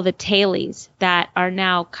got all the tailies that are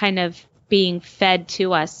now kind of being fed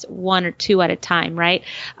to us 1 or 2 at a time, right?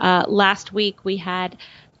 Last week we had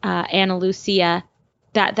Ana Lucia.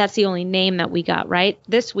 That's the only name that we got, right?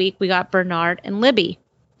 This week we got Bernard and Libby.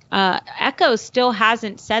 Echo still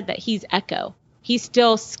hasn't said that he's Echo. He's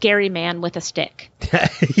still Scary Man with a stick.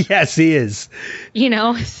 Yes, he is.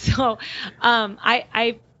 So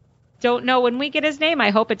I don't know when we get his name. I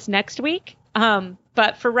hope it's next week.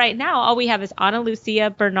 But for right now, all we have is Ana Lucia,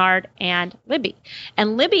 Bernard, and Libby.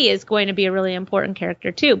 And Libby is going to be a really important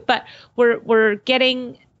character too. But we're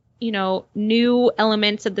getting, new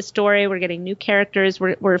elements of the story. We're getting new characters.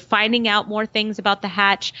 We're finding out more things about the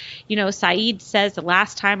hatch. Saeed says the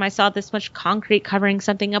last time I saw this much concrete covering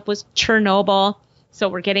something up was Chernobyl. So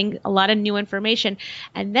we're getting a lot of new information.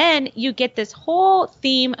 And then you get this whole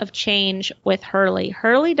theme of change with Hurley.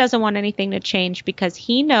 Hurley doesn't want anything to change because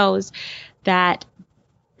he knows that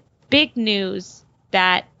big news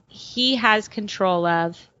that he has control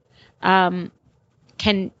of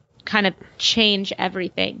can kind of change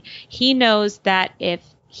everything. He knows that if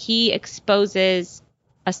he exposes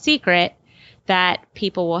a secret, that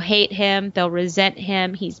people will hate him, they'll resent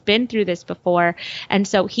him. He's been through this before. And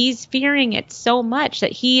so he's fearing it so much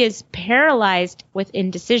that he is paralyzed with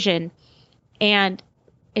indecision. And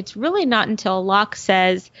it's really not until Locke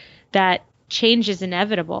says that change is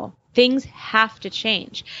inevitable. Things have to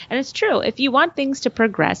change. And it's true. If you want things to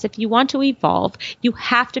progress, if you want to evolve, you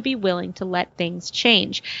have to be willing to let things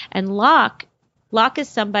change. And Locke is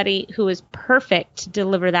somebody who is perfect to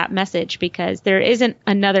deliver that message, because there isn't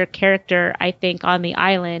another character, I think, on the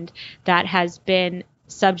island that has been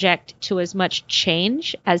subject to as much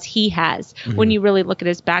change as he has when you really look at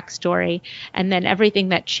his backstory and then everything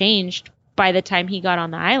that changed by the time he got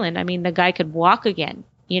on the island. I mean, the guy could walk again,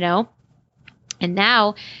 And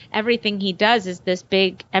now everything he does is this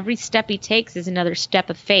big, every step he takes is another step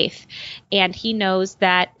of faith. And he knows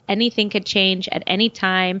that anything could change at any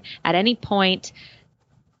time, at any point.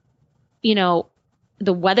 The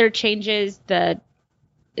weather changes, the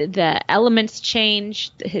elements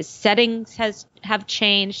change, his settings have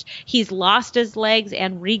changed. He's lost his legs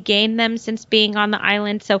and regained them since being on the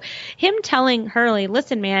island. So him telling Hurley,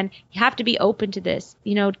 listen, man, you have to be open to this.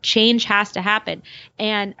 Change has to happen.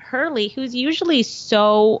 And Hurley, who's usually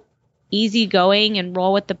so easygoing and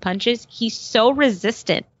roll with the punches, he's so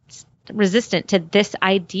resistant to this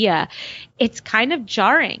idea. It's kind of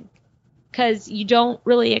jarring because you don't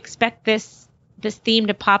really expect this this theme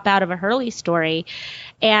to pop out of a Hurley story.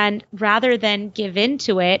 And rather than give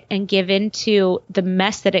into it and give into the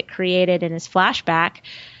mess that it created in his flashback,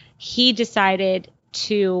 he decided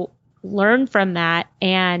to learn from that,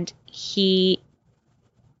 and he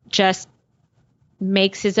just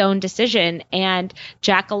makes his own decision, and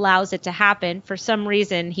Jack allows it to happen. For some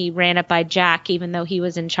reason, he ran it by Jack, even though he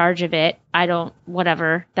was in charge of it.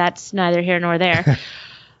 Whatever. That's neither here nor there.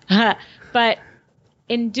 But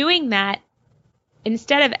in doing that,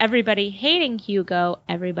 instead of everybody hating Hugo,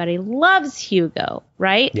 everybody loves Hugo,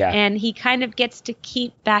 right? Yeah. And he kind of gets to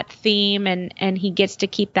keep that theme, and he gets to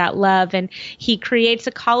keep that love, and he creates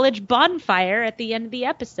a college bonfire at the end of the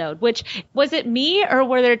episode. Which, was it me, or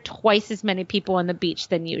were there twice as many people on the beach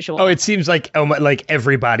than usual? Oh, it seems like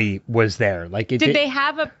everybody was there. Did they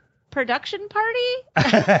have a production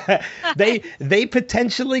party? They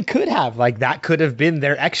potentially could have. That could have been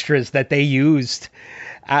their extras that they used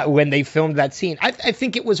when they filmed that scene. I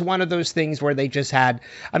think it was one of those things where they just had,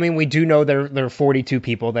 we do know there are 42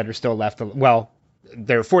 people that are still left. Well,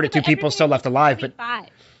 there are 42 people still left alive, 45.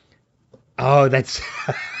 Oh, that's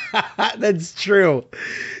that's true.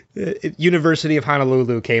 University of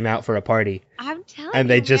Honolulu came out for a party. I'm telling and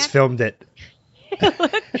you, they just filmed it.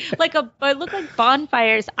 It looked like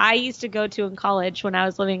bonfires I used to go to in college when I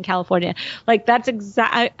was living in California. That's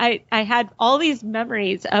I had all these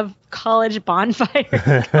memories of college bonfires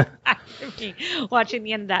after me watching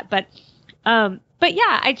the end of that. But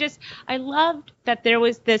yeah, I loved that there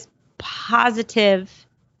was this positive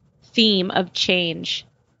theme of change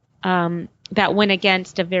that went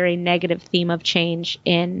against a very negative theme of change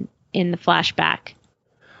in the flashback.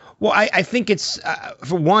 Well, I think it's,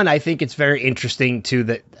 for one, I think it's very interesting too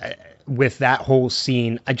that with that whole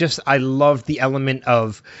scene, I love the element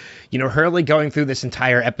of, Hurley going through this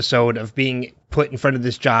entire episode of being put in front of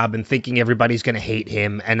this job and thinking everybody's going to hate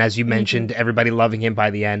him. And as you mentioned, everybody loving him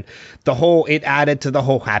by the end. It added to the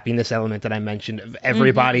whole happiness element that I mentioned of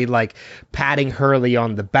everybody patting Hurley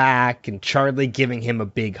on the back and Charlie giving him a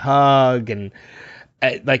big hug, and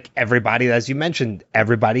everybody, as you mentioned,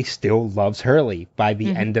 everybody still loves Hurley by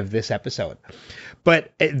the end of this episode.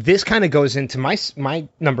 But this kind of goes into my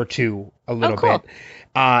number 2 a little bit.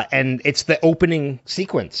 And it's the opening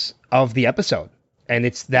sequence of the episode. And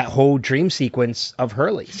it's that whole dream sequence of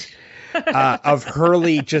Hurley's. Of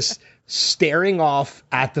Hurley just staring off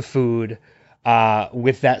at the food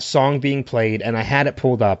with that song being played. And I had it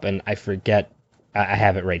pulled up, and I forget. I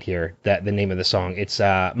have it right here, the name of the song. It's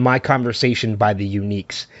My Conversation by the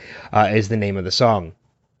Uniques is the name of the song,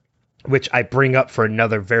 which I bring up for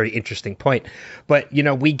another very interesting point. But,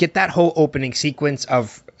 we get that whole opening sequence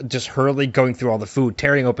of just Hurley going through all the food,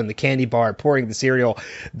 tearing open the candy bar, pouring the cereal,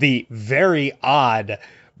 the very odd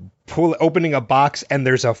opening a box, and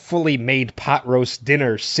there's a fully made pot roast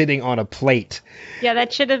dinner sitting on a plate. Yeah,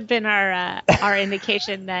 that should have been our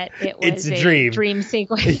indication that it was it's a dream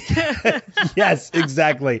sequence. Yes,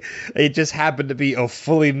 exactly. It just happened to be a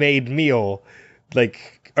fully made meal,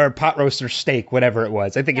 or pot roast or steak, whatever it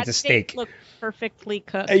was. I think it's a steak. Looked perfectly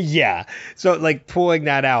cooked. Yeah. So pulling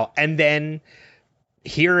that out, and then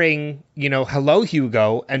hearing, hello,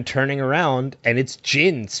 Hugo, and turning around, and it's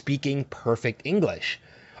Jin speaking perfect English.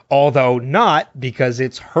 Although not, because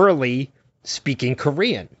it's Hurley speaking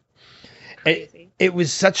Korean. It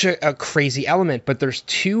was such a crazy element, but there's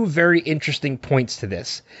 2 very interesting points to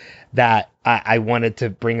this that I wanted to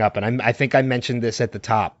bring up, and I think I mentioned this at the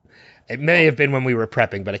top. It may have been when we were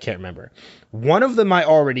prepping, but I can't remember. One of them I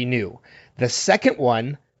already knew. The second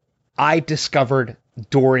one I discovered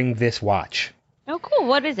during this watch. Oh, cool.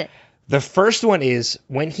 What is it? The first one is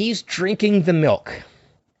when he's drinking the milk.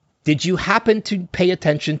 Did you happen to pay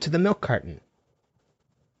attention to the milk carton?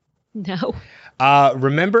 No.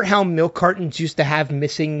 Remember how milk cartons used to have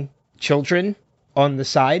missing children on the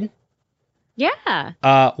side? Yeah.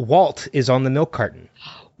 Walt is on the milk carton.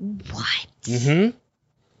 What? Mm-hmm.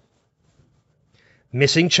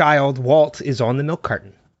 Missing child, Walt is on the milk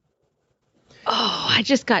carton. Oh, I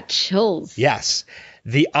just got chills. Yes.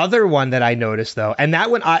 The other one that I noticed, though, and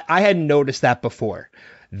that one, I had noticed that before.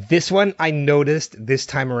 This one I noticed this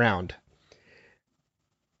time around.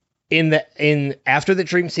 After the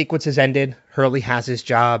dream sequence has ended, Hurley has his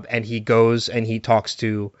job, and he goes and he talks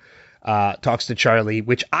to Charlie,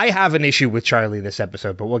 which I have an issue with Charlie this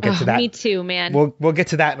episode, but we'll get to that. Me too, man. We'll get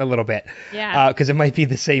to that in a little bit. Yeah. Because it might be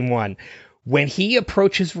the same one. When he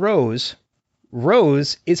approaches Rose,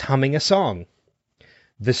 Rose is humming a song.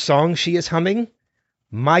 The song she is humming,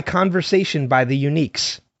 My Conversation by the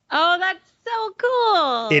Uniques. Oh, that's so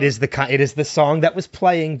cool. It is the song that was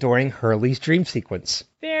playing during Hurley's dream sequence.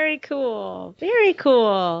 Very cool. Very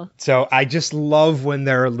cool. So I just love when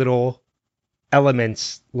there are little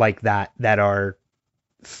elements like that are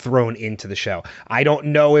thrown into the show. I don't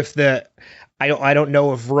know if I don't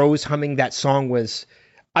know if Rose humming that song was,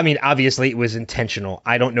 I mean, obviously it was intentional.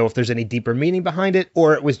 I don't know if there's any deeper meaning behind it,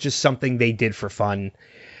 or it was just something they did for fun.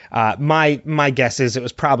 My guess is it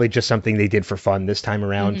was probably just something they did for fun this time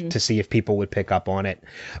around to see if people would pick up on it.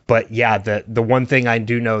 But yeah, the one thing I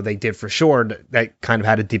do know they did for sure that kind of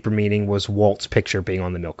had a deeper meaning was Walt's picture being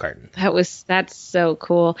on the milk carton. That's so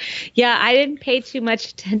cool. Yeah, I didn't pay too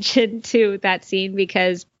much attention to that scene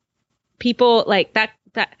because people like that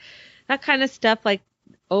kind of stuff, like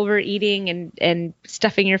overeating and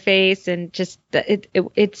stuffing your face, and just it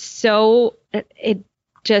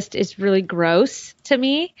just is really gross to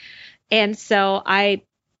me. And so I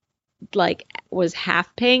like was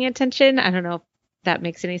half paying attention. I don't know if that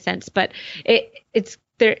makes any sense, but it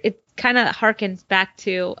kind of harkens back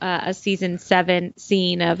to a season 7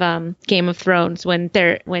 scene of Game of Thrones when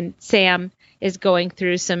Sam is going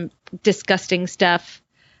through some disgusting stuff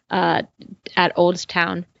at Old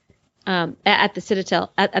Town, at the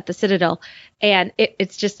Citadel, and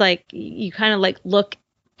it's just like you kind of like look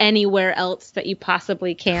anywhere else that you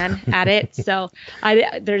possibly can at it. So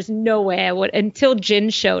there's no way I would, until Jin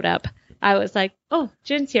showed up. I was like, oh,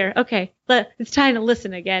 Jin's here. Okay, it's time to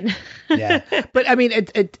listen again. Yeah, but I mean,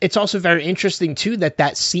 it's also very interesting too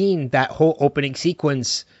that scene, that whole opening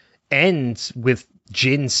sequence, ends with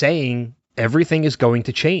Jin saying everything is going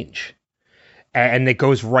to change. And it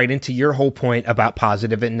goes right into your whole point about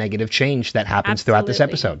positive and negative change that happens throughout this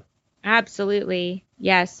episode. Absolutely.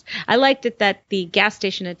 Yes. I liked it that the gas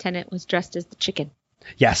station attendant was dressed as the chicken.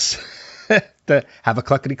 Yes. Have a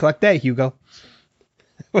cluckety-cluck day, Hugo.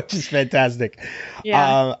 Which is fantastic.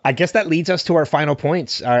 Yeah. I guess that leads us to our final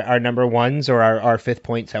points, our number ones or our fifth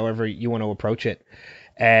points, however you want to approach it.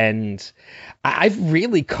 And I've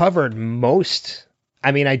really covered most.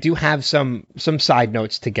 I mean, I do have some side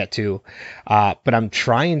notes to get to, but I'm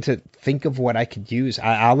trying to think of what I could use.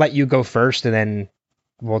 I'll let you go first, and then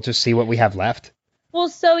we'll just see what we have left. Well,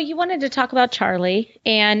 so you wanted to talk about Charlie,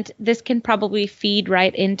 and this can probably feed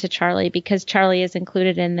right into Charlie because Charlie is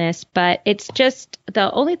included in this, but it's just the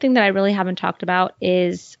only thing that I really haven't talked about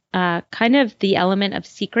is kind of the element of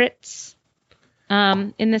secrets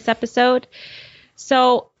in this episode.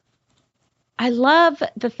 So I love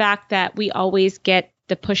the fact that we always get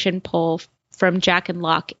the push and pull from Jack and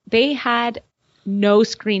Locke. They had no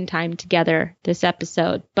screen time together this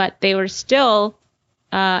episode, but they were still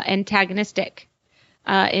antagonistic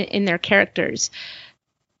in their characters.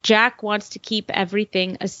 Jack wants to keep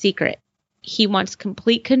everything a secret. He wants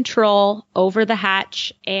complete control over the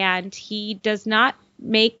hatch, and he doesn't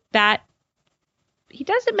make that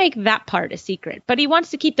part a secret, but he wants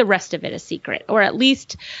to keep the rest of it a secret, or at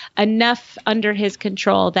least enough under his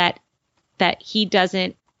control that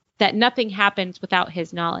nothing happens without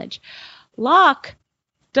his knowledge. Locke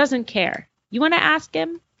doesn't care. You want to ask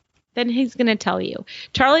him? Then he's going to tell you.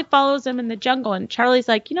 Charlie follows him in the jungle, and Charlie's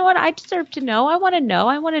like, you know what? I deserve to know. I want to know.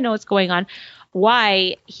 I want to know what's going on.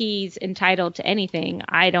 Why he's entitled to anything,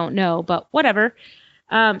 I don't know, but whatever.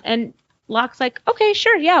 And Locke's like, okay,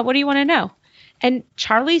 sure. Yeah. What do you want to know? And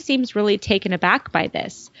Charlie seems really taken aback by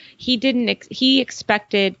this. He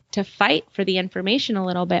expected to fight for the information a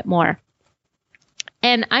little bit more.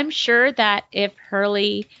 And I'm sure that if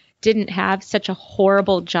Hurley didn't have such a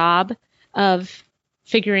horrible job of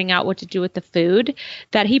figuring out what to do with the food,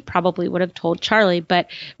 that he probably would have told Charlie. But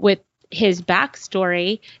with his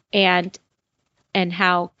backstory and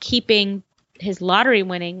how keeping his lottery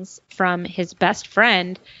winnings from his best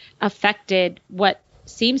friend affected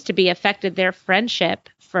their friendship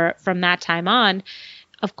from that time on,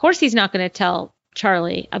 of course he's not going to tell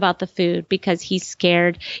Charlie about the food because he's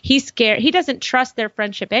scared. He doesn't trust their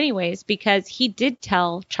friendship anyways, because he did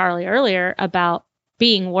tell Charlie earlier about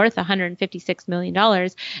being worth $156 million,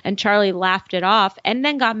 and Charlie laughed it off and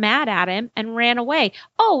then got mad at him and ran away.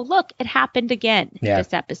 Oh, look, it happened again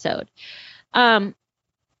this episode. So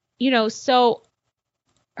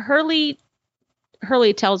Hurley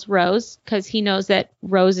tells Rose, because he knows that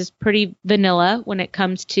Rose is pretty vanilla when it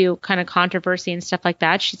comes to kind of controversy and stuff like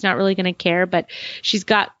that. She's not really going to care, but she's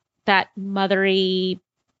got that mothery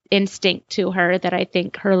instinct to her that I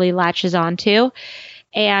think Hurley latches onto.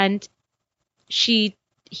 And he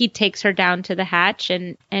takes her down to the hatch,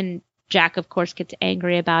 and Jack, of course, gets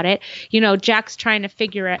angry about it. Jack's trying to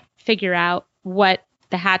figure out what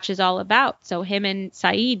the hatch is all about. So him and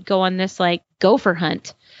Saeed go on this like gopher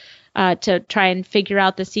hunt to try and figure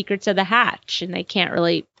out the secrets of the hatch, and they can't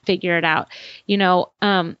really figure it out.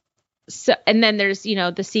 So, and then there's,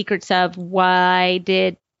 the secrets of why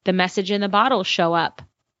did the message in the bottle show up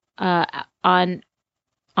on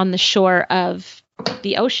on the shore of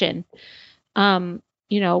the ocean.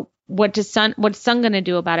 What's Sun going to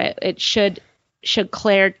do about it? It should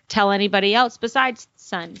Claire tell anybody else besides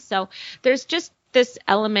Sun? So there's just this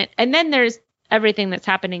element, and then there's everything that's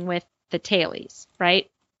happening with the tailies, right?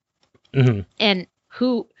 Mm-hmm. And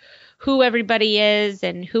who everybody is,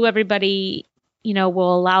 and who everybody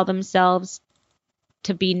will allow themselves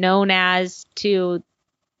to be known as to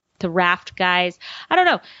the raft guys. I don't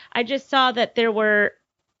know. I just saw that there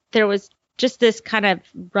was just this kind of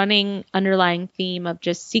running underlying theme of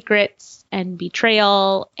just secrets and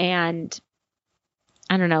betrayal, and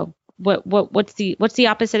I don't know what's the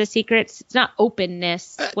opposite of secrets? It's not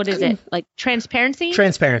openness. What is it? Like transparency?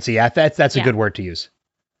 Transparency. Yeah, that's a good word to use.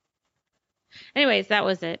 Anyways, that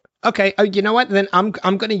was it. Okay, you know what? Then I'm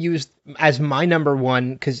going to use as my number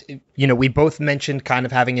one, because we both mentioned kind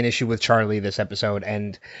of having an issue with Charlie this episode,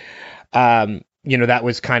 and that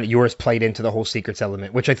was kind of yours played into the whole secrets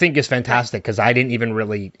element, which I think is fantastic because I didn't even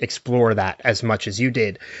really explore that as much as you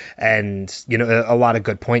did, and a lot of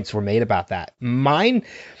good points were made about that.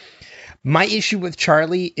 My issue with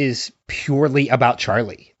Charlie is purely about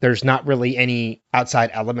Charlie. There's not really any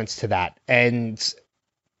outside elements to that, and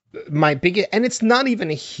it's not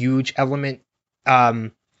even a huge element.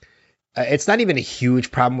 It's not even a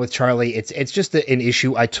huge problem with Charlie. It's just an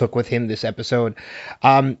issue I took with him this episode.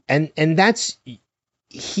 And that's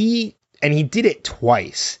he did it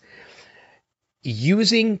twice.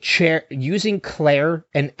 Using Claire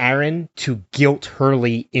and Aaron to guilt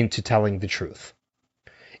Hurley into telling the truth.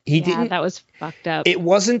 That was fucked up. It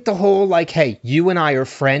wasn't the whole like, hey, you and I are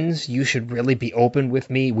friends. You should really be open with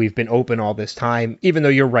me. We've been open all this time. Even though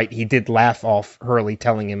you're right, he did laugh off Hurley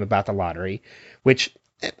telling him about the lottery, which,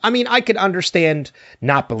 I mean, I could understand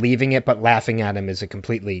not believing it, but laughing at him is a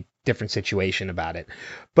completely different situation about it.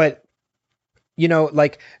 But,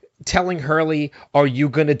 like telling Hurley, are you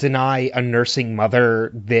going to deny a nursing mother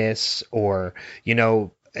this? Or,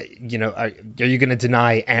 are you going to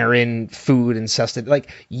deny Aaron food and sustenance? Like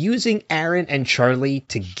using Aaron and Charlie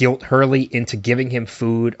to guilt Hurley into giving him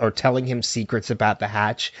food or telling him secrets about the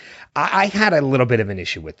hatch. I had a little bit of an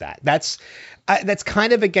issue with that. That's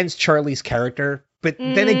kind of against Charlie's character, but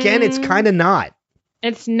then again, it's kind of not.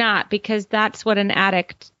 It's not, because that's what an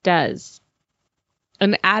addict does.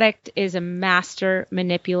 An addict is a master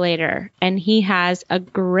manipulator, and he has a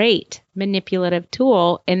great manipulative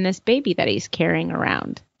tool in this baby that he's carrying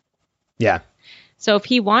around. Yeah. So if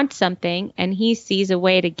he wants something and he sees a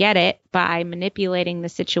way to get it by manipulating the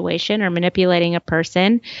situation or manipulating a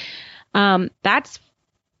person, that's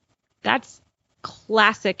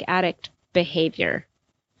classic addict behavior.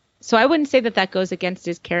 So I wouldn't say that goes against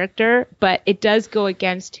his character, but it does go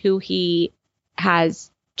against who he has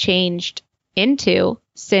changed into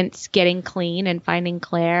since getting clean and finding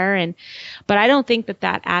Claire. But I don't think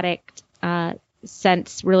that addict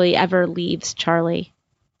sense really ever leaves Charlie.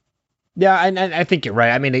 Yeah, and I think you're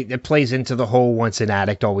right. I mean, it plays into the whole once an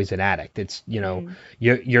addict, always an addict. It's,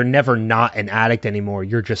 you're never not an addict anymore.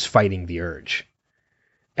 You're just fighting the urge.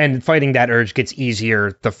 And fighting that urge gets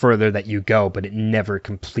easier the further that you go, but it never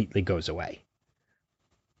completely goes away.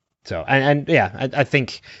 So, I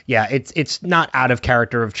think, it's not out of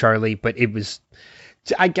character of Charlie, but it was,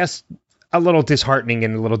 I guess, a little disheartening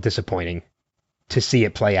and a little disappointing to see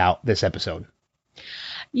it play out this episode.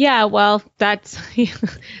 Yeah, well, that's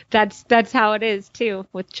how it is too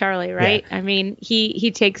with Charlie, right? Yeah. I mean,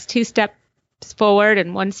 he takes 2 steps forward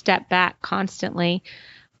and 1 step back constantly.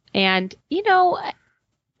 And,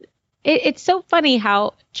 it's so funny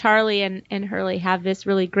how Charlie and Hurley have this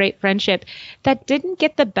really great friendship that didn't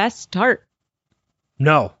get the best start.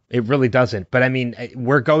 No, it really doesn't. But I mean,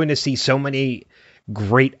 we're going to see so many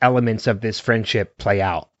great elements of this friendship play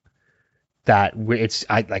out that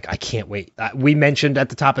I can't wait. We mentioned at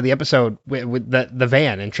the top of the episode with the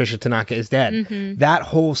van and Trisha Tanaka is dead. Mm-hmm. That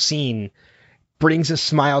whole scene brings a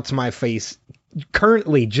smile to my face.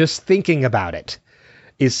 Currently, just thinking about it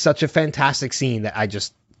is such a fantastic scene that I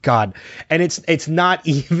just, God. And it's not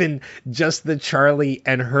even just the Charlie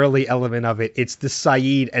and Hurley element of it. It's the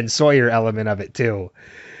Sayid and Sawyer element of it too.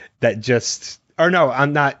 That just, or no,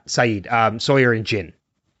 I'm not Sayid. Sawyer and Jin.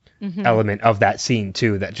 Mm-hmm. Element of that scene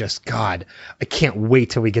too. That just, God, I can't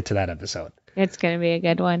wait till we get to that episode. It's going to be a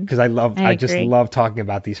good one. Because I just love talking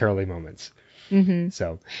about these Hurley moments. Mm-hmm.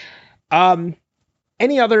 So,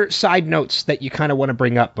 any other side notes that you kind of want to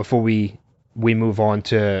bring up before we move on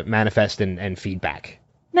to manifest and feedback?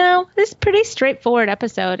 No, this is a pretty straightforward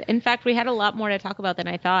episode. In fact, we had a lot more to talk about than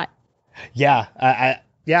I thought. Yeah, I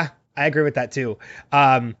agree with that too.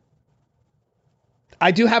 I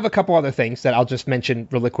do have a couple other things that I'll just mention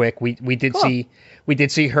really quick. We did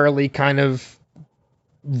see Hurley kind of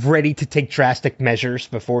ready to take drastic measures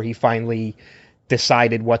before he finally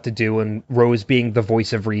decided what to do, and Rose being the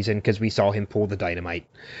voice of reason, because we saw him pull the dynamite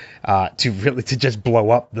to just blow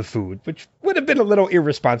up the food, which would have been a little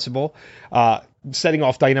irresponsible. Setting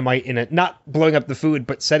off dynamite not blowing up the food,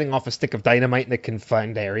 but setting off a stick of dynamite in a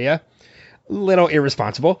confined area. Little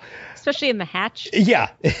irresponsible. Especially in the hatch. Yeah,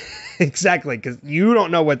 exactly, because you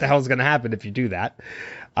don't know what the hell's going to happen if you do that.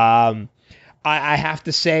 I have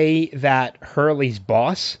to say that Hurley's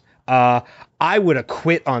boss, I would have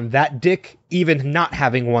quit on that dick even not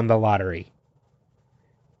having won the lottery.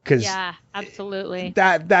 Yeah, absolutely.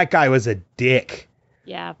 That guy was a dick.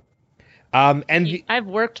 Yeah. And I've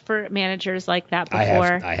worked for managers like that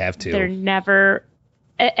before. I have too. They're never,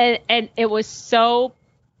 and it was so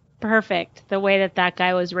perfect the way that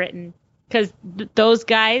guy was written, because those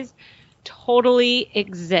guys totally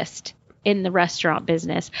exist in the restaurant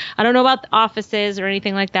business. I don't know about the offices or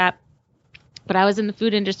anything like that, but I was in the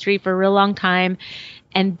food industry for a real long time,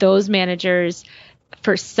 and those managers,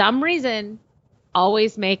 for some reason,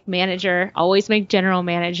 always make general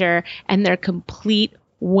manager, and they're complete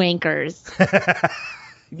wankers.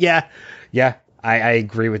 Yeah, I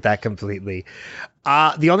agree with that completely.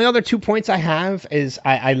 The only other 2 points I have is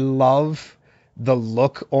I love the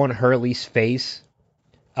look on Hurley's face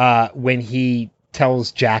when he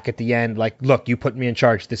tells Jack at the end, like, look, you put me in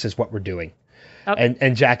charge. This is what we're doing. Okay.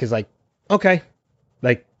 And Jack is like, okay,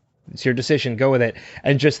 like, it's your decision. Go with it.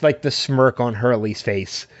 And just like the smirk on Hurley's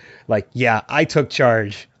face, like, yeah, I took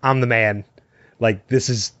charge. I'm the man. Like, this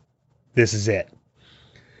is it.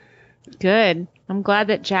 Good. I'm glad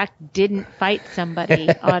that Jack didn't fight somebody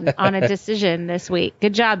on a decision this week.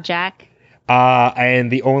 Good job, Jack.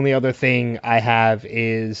 And the only other thing I have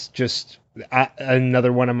is just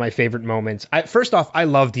another one of my favorite moments. First off, I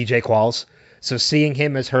love DJ Qualls. So seeing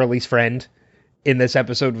him as Hurley's friend in this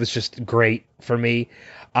episode was just great for me.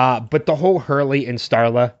 But the whole Hurley and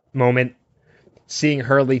Starla moment, seeing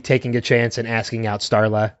Hurley taking a chance and asking out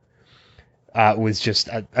Starla, was just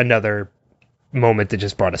another moment that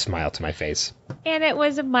just brought a smile to my face. And it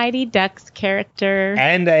was a Mighty Ducks character.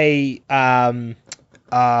 And a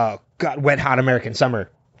Wet Hot American Summer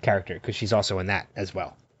character, because she's also in that as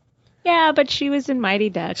well. Yeah, but she was in Mighty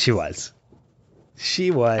Ducks. She was. She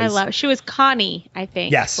was Connie, I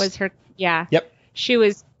think. Yes. Was her, yeah. Yep. She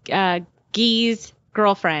was Guy's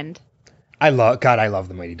girlfriend. I love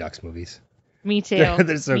the Mighty Ducks movies. Me too.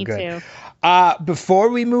 They're so good. Before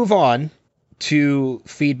we move on to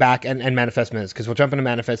feedback and manifest minutes, because we'll jump into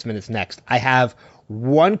manifest minutes next, I have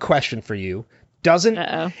one question for you.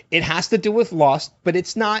 It has to do with Lost, but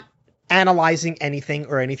it's not analyzing anything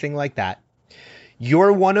or anything like that.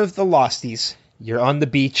 You're one of the Losties. You're on the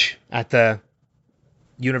beach at the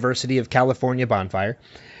University of California bonfire,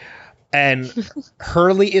 and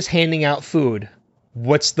Hurley is handing out food.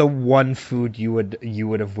 What's the one food you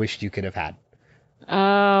would have wished you could have had?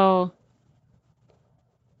 Oh.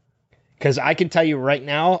 Because I can tell you right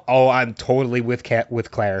now, I'm totally with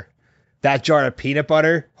Claire. That jar of peanut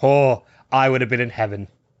butter, I would have been in heaven.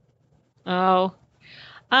 Oh.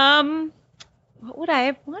 What would I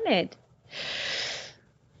have wanted?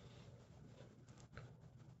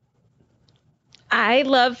 I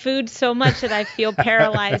love food so much that I feel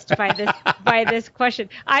paralyzed by this question.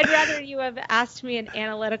 I'd rather you have asked me an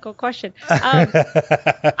analytical question.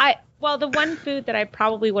 The one food that I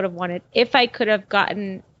probably would have wanted, if I could have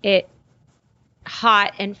gotten it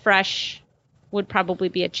hot and fresh, would probably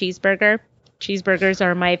be a cheeseburger. Cheeseburgers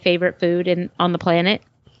are my favorite food on the planet.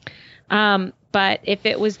 But if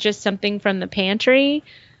it was just something from the pantry,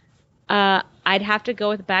 I'd have to go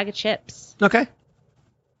with a bag of chips. Okay.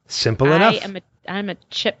 Simple enough. I'm a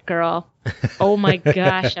chip girl. Oh my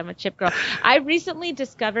gosh, I'm a chip girl. I recently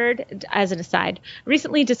discovered, as an aside,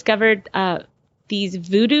 these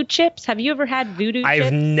voodoo chips. Have you ever had voodoo chips?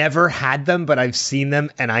 I've never had them, but I've seen them,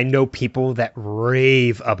 and I know people that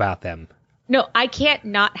rave about them. No, I can't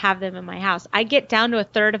not have them in my house. I get down to a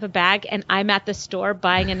third of a bag, and I'm at the store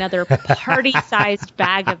buying another party-sized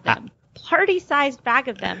bag of them.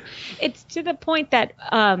 It's to the point that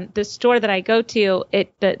the store that I go to,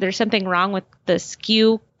 there's something wrong with the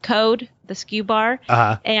SKU code, the SKU bar.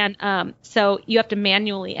 Uh-huh. And so you have to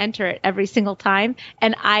manually enter it every single time.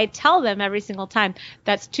 And I tell them every single time,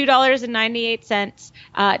 that's $2.98.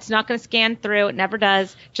 It's not going to scan through. It never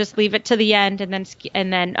does. Just leave it to the end and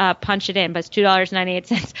then punch it in. But it's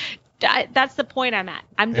 $2.98. That's the point I'm at.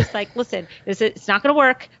 I'm just like, listen, it's not going to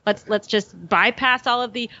work. Let's just bypass all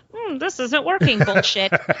of the this isn't working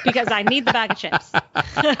bullshit because I need the bag of chips.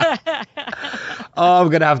 I'm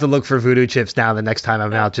gonna have to look for voodoo chips now the next time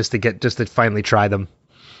I'm out just to finally try them.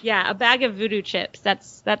 Yeah, a bag of voodoo chips.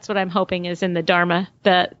 That's what I'm hoping is in the Dharma.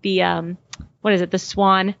 The what is it? The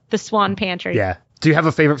Swan pantry. Yeah. Do you have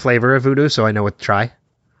a favorite flavor of voodoo so I know what to try?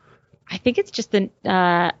 I think it's just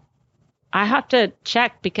I have to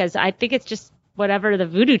check because I think it's just whatever the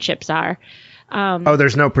voodoo chips are. Oh,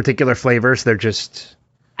 there's no particular flavors. They're just.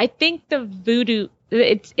 I think the voodoo.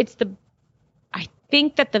 I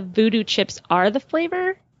think that the voodoo chips are the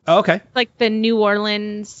flavor. Oh, okay. Like the New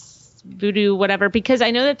Orleans voodoo, whatever. Because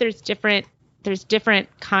I know that there's different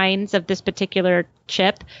kinds of this particular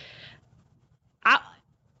chip.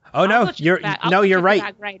 You're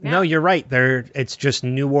right. No, you're right. It's just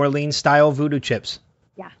New Orleans style voodoo chips.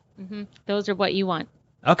 Yeah. Those are what you want.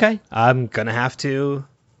 Okay. I'm gonna have to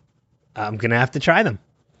try them.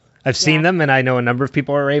 I've seen them, and I know a number of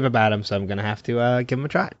people rave about them, so I'm gonna have to give them a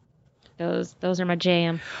try. Those are my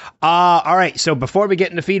jam. All right. So before we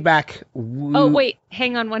get into feedback, oh wait,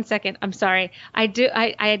 hang on one second. I'm sorry. I do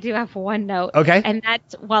have one note. Okay. And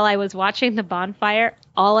that's while I was watching the bonfire,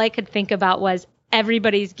 all I could think about was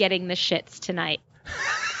everybody's getting the shits tonight.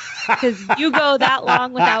 Because you go that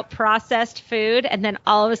long without processed food, and then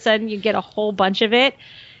all of a sudden you get a whole bunch of it.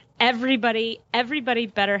 Everybody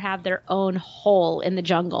better have their own hole in the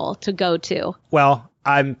jungle to go to. Well,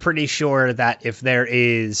 I'm pretty sure that if there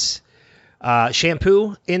is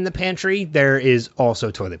shampoo in the pantry, there is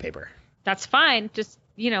also toilet paper. That's fine. Just,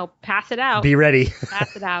 pass it out. Be ready.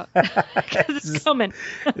 Pass it out. Because it's coming.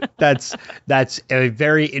 That's a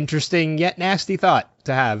very interesting yet nasty thought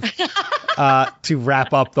to have to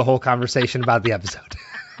wrap up the whole conversation about the episode.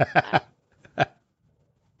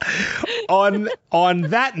 On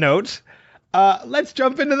that note, let's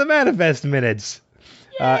jump into the Manifest minutes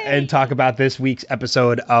and talk about this week's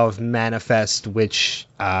episode of Manifest, which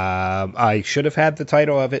I should have had the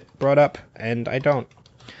title of it brought up, and I don't.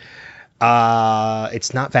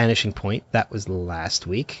 It's not Vanishing Point. That was last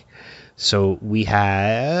week. So we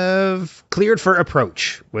have Cleared for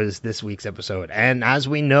Approach was this week's episode. And as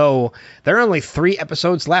we know, there are only 3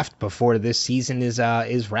 episodes left before this season is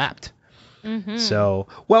wrapped. Mm-hmm. So,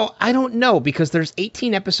 well, I don't know because there's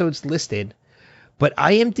 18 episodes listed, but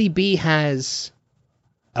IMDb has,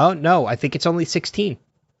 oh no, I think it's only 16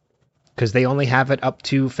 because they only have it up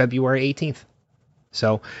to February 18th.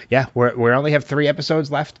 So yeah, we only have 3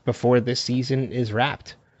 episodes left before this season is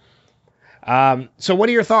wrapped. So what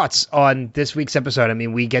are your thoughts on this week's episode? I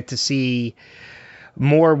mean, we get to see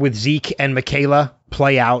more with Zeke and Michaela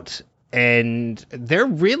play out, and they're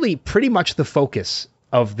really pretty much the focus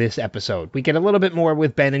of this episode. We get a little bit more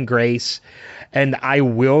with Ben and Grace, and I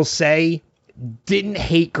will say, didn't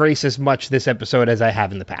hate Grace as much this episode as I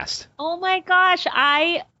have in the past. Oh my gosh,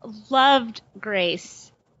 I loved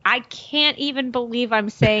Grace. I can't even believe I'm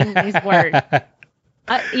saying these words.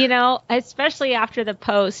 Especially after the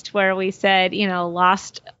post where we said,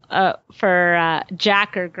 lost for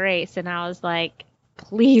Jack or Grace. And I was like,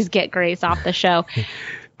 please get Grace off the show.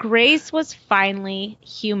 Grace was finally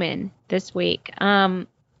human this week.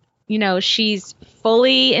 She's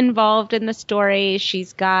fully involved in the story.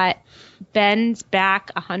 She's got Ben's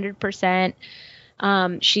back 100%.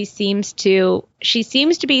 She seems to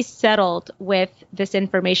be settled with this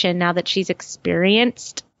information now that she's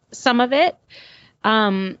experienced some of it.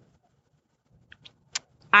 I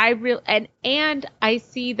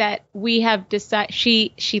see that we have decided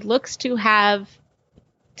she looks to have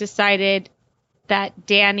decided that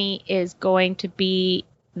Danny is going to be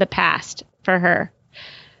the past for her.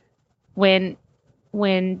 When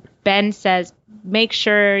Ben says, make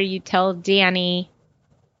sure you tell Danny,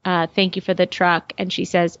 thank you for the truck. And she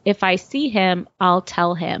says, if I see him, I'll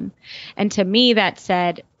tell him. And to me, that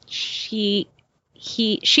said, she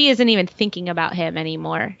isn't even thinking about him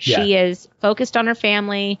anymore. Yeah. She is focused on her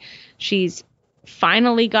family. She's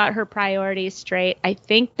finally got her priorities straight. I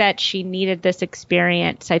think that she needed this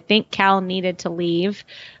experience. I think Cal needed to leave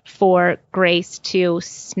for Grace to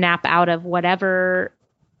snap out of whatever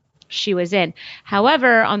she was in.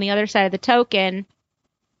 However, on the other side of the token,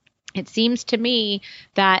 it seems to me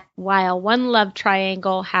that while one love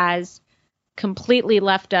triangle has completely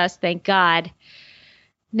left us, thank God,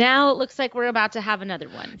 now it looks like we're about to have another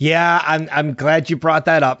one. Yeah, I'm glad you brought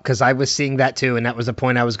that up because I was seeing that too, and that was a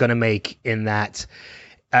point I was going to make in that,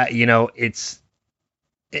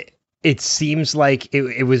 it seems like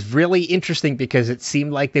it was really interesting because it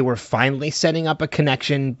seemed like they were finally setting up a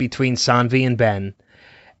connection between Sanvi and Ben.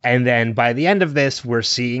 And then by the end of this, we're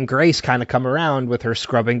seeing Grace kind of come around with her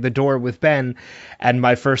scrubbing the door with Ben. And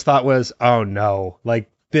my first thought was, oh no,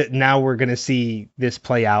 now we're going to see this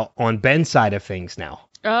play out on Ben's side of things now.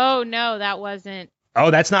 Oh no, that wasn't.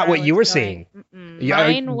 Oh, that's not what you were seeing.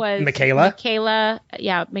 Mine was Michaela,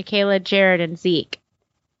 Jared, and Zeke.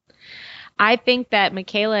 I think that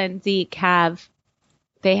Michaela and Zeke have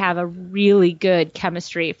a really good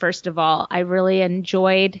chemistry. First of all, I really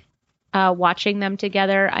enjoyed watching them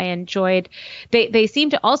together. I enjoyed they seem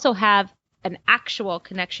to also have an actual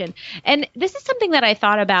connection. And this is something that I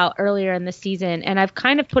thought about earlier in the season, and I've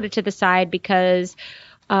kind of put it to the side because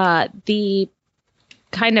the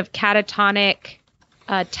kind of catatonic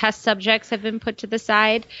test subjects have been put to the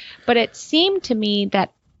side. But it seemed to me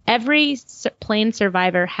that every plane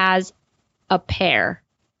survivor has a pair.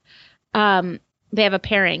 They have a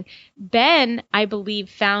pairing. Ben, I believe,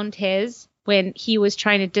 found his when he was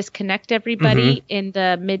trying to disconnect everybody in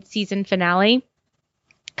the mid-season finale.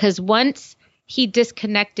 Because once he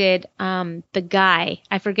disconnected the guy,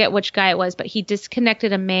 I forget which guy it was, but he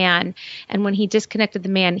disconnected a man. And when he disconnected the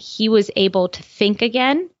man, he was able to think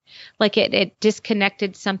again. Like it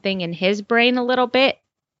disconnected something in his brain a little bit.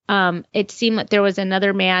 It seemed like there was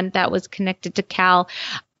another man that was connected to Cal.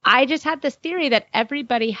 I just had this theory that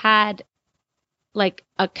everybody had like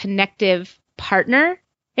a connective partner,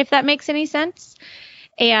 if that makes any sense.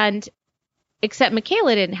 And except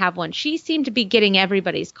Michaela didn't have one. She seemed to be getting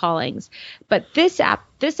everybody's callings. But this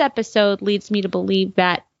episode leads me to believe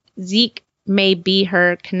that Zeke may be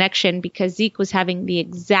her connection because Zeke was having the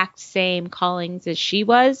exact same callings as she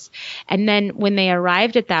was. And then when they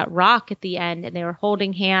arrived at that rock at the end and they were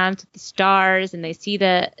holding hands with the stars and they see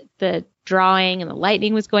the drawing and the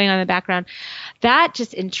lightning was going on in the background, that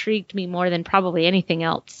just intrigued me more than probably anything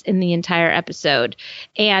else in the entire episode.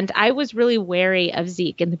 And I was really wary of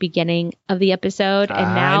Zeke in the beginning of the episode.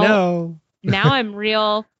 And now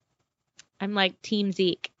I'm like Team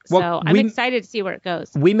Zeke. So I'm excited to see where it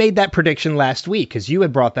goes. We made that prediction last week because you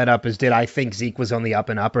had brought that up as did I think Zeke was on the up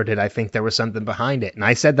and up or did I think there was something behind it? And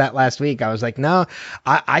I said that last week. I was like, no,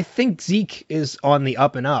 I think Zeke is on the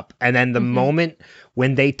up and up. And then the moment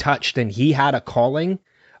when they touched and he had a calling,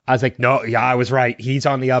 I was like, no, yeah, I was right. He's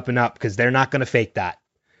on the up and up because they're not going to fake that.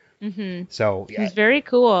 So yeah. It's very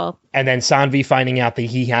cool. And then Sanvi finding out that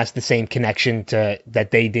he has the same connection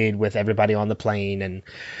that they did with everybody on the plane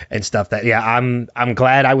and stuff. That I'm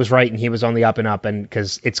glad I was right and he was on the up and up, and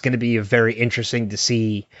because it's going to be very interesting to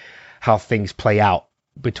see how things play out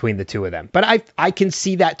between the two of them. But I can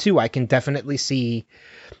see that too. I can definitely see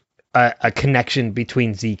a connection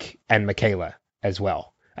between Zeke and Michaela as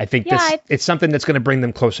well. I think it's something that's going to bring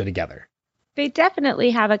them closer together. They definitely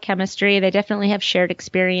have a chemistry. They definitely have shared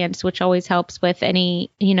experience, which always helps with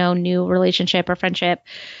any, new relationship or friendship.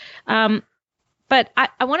 But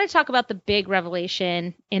I want to talk about the big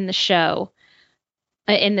revelation in the show,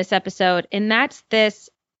 in this episode. And that's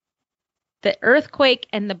the earthquake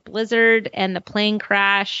and the blizzard and the plane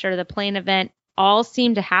crash or the plane event all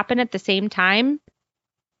seem to happen at the same time.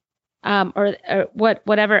 Or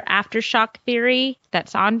whatever aftershock theory that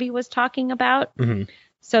Sanvi was talking about. Mm-hmm.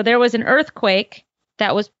 So there was an earthquake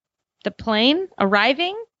that was the plane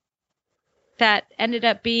arriving that ended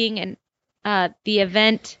up being the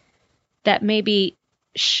event that maybe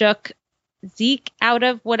shook Zeke out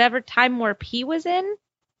of whatever time warp he was in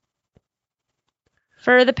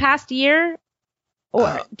for the past year.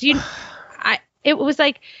 Or it was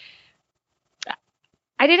like,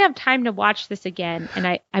 I didn't have time to watch this again, and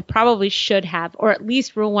I probably should have, or at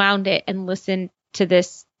least rewound it and listened to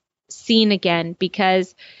this scene again,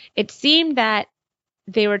 because it seemed that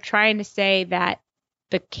they were trying to say that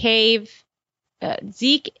the cave,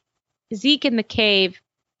 Zeke in the cave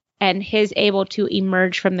and his able to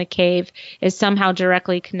emerge from the cave is somehow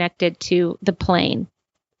directly connected to the plane.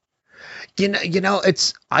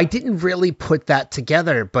 I didn't really put that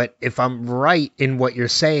together, but if I'm right in what you're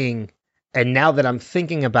saying, and now that I'm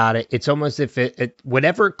thinking about it, it's almost if it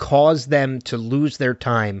whatever caused them to lose their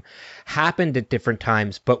time happened at different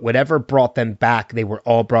times, but whatever brought them back, they were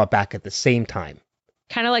all brought back at the same time.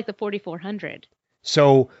 Kind of like the 4400.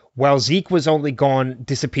 So while Zeke was only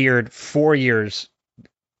disappeared 4 years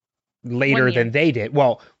later than they did.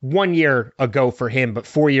 Well, 1 year ago for him, but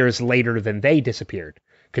 4 years later than they disappeared.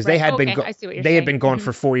 Because they had been gone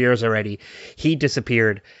for 4 years already. He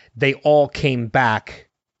disappeared. They all came back.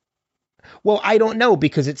 Well, I don't know,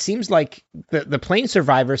 because it seems like the plane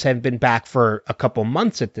survivors have been back for a couple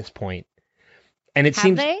months at this point. And it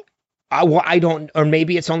seems they? Well, I don't, or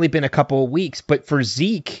maybe it's only been a couple of weeks, but for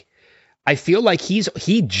Zeke, I feel like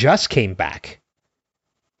he just came back.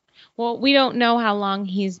 Well, we don't know how long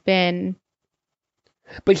he's been.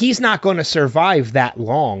 But he's not going to survive that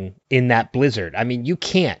long in that blizzard. I mean, you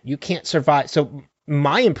can't survive. So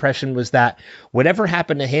my impression was that whatever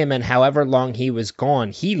happened to him and however long he was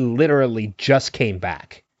gone, he literally just came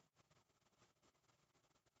back.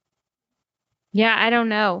 Yeah, I don't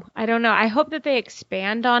know. I hope that they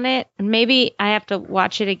expand on it. And maybe I have to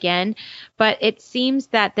watch it again. But it seems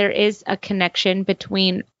that there is a connection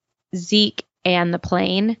between Zeke and the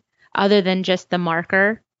plane, other than just the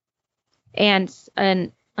marker. And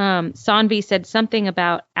Sanvi said something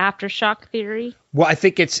about aftershock theory. Well, I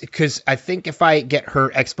think it's because I think if I get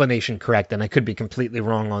her explanation correct, and I could be completely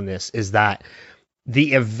wrong on this, is that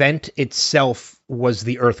the event itself was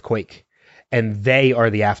the earthquake and they are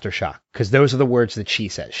the aftershock, because those are the words that she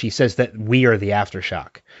says. She says that we are the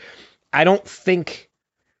aftershock. I don't think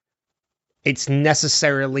it's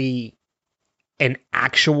necessarily an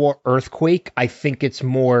actual earthquake. I think it's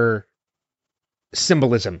more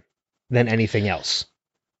symbolism than anything else.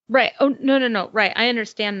 Right. Oh, no. Right. I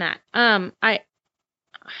understand that.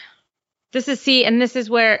 This is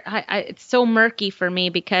where it's so murky for me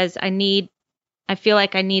because I feel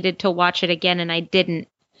like I needed to watch it again and I didn't.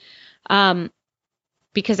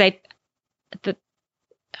 Because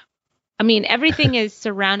everything is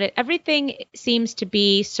surrounded. Everything seems to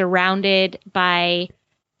be surrounded by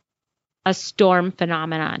a storm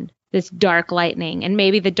phenomenon, this dark lightning, and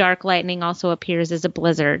maybe the dark lightning also appears as a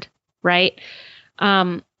blizzard, right?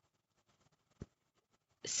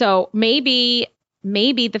 So maybe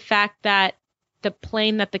the fact that the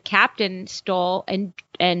plane that the captain stole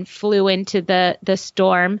and flew into the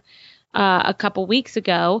storm a couple weeks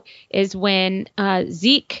ago is when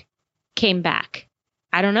Zeke came back.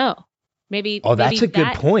 I don't know. Maybe. Oh, that's a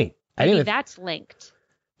good point. Maybe that's linked.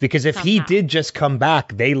 Because if he did just come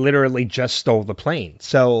back, they literally just stole the plane.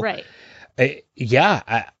 So, right. I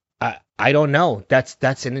don't know.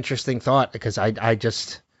 That's an interesting thought because I do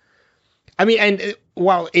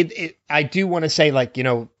want to say, like, you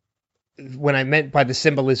know, when I meant by the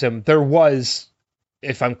symbolism, there was,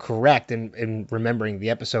 if I'm correct in remembering the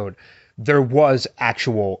episode, there was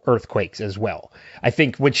actual earthquakes as well. I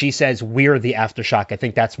think when she says we're the aftershock, I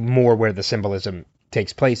think that's more where the symbolism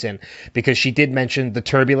takes place in, because she did mention the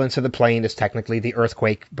turbulence of the plane is technically the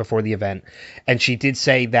earthquake before the event. And she did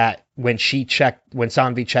say that when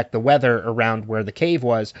Sanvi checked the weather around where the cave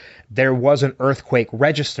was, there was an earthquake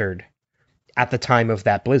registered at the time of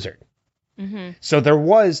that blizzard. Mm-hmm. So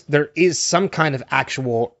there is some kind of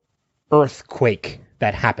actual earthquake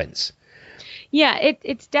that happens. Yeah,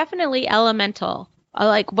 it's definitely elemental.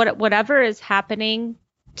 Like whatever is happening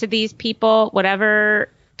to these people, whatever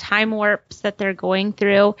time warps that they're going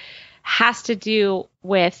through, has to do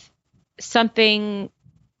with something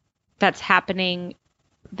that's happening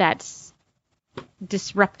that's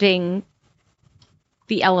disrupting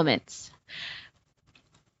the elements.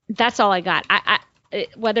 That's all I got.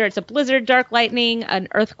 Whether it's a blizzard, dark lightning, an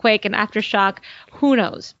earthquake, an aftershock, who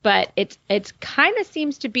knows? But it's kind of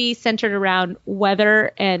seems to be centered around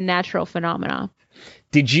weather and natural phenomena.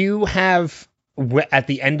 Did you have, at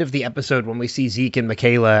the end of the episode, when we see Zeke and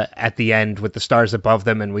Michaela at the end with the stars above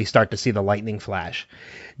them and we start to see the lightning flash,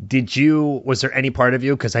 was there any part of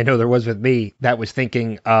you, because I know there was with me, that was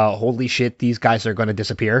thinking, holy shit, these guys are going to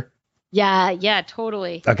disappear? Yeah,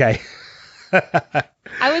 totally. Okay.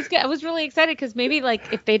 I was really excited because maybe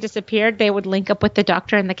like if they disappeared, they would link up with the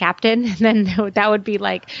doctor and the captain, and then that would be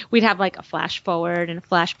like we'd have like a flash forward and a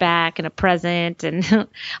flashback and a present, and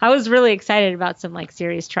I was really excited about some like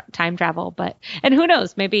serious time travel. And who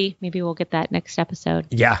knows, maybe we'll get that next episode.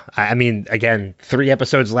 Yeah, I mean, again, 3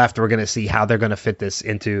 episodes left. We're gonna see how they're gonna fit this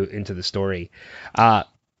into the story. Has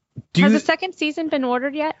the second season been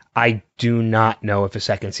ordered yet? I do not know if a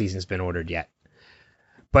second season's been ordered yet.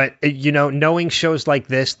 But, you know, knowing shows like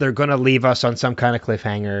this, they're going to leave us on some kind of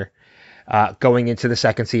cliffhanger going into the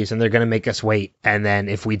second season. They're going to make us wait. And then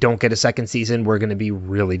if we don't get a second season, we're going to be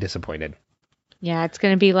really disappointed. Yeah, it's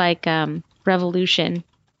going to be like Revolution.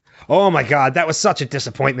 Oh, my God. That was such a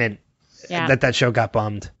disappointment that show got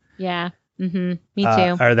bummed. Yeah. Mm-hmm. Me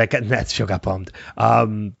too. Or that show got bummed.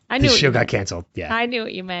 The show got canceled. Yeah. I knew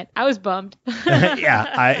what you meant. I was bummed.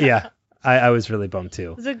 I was really bummed,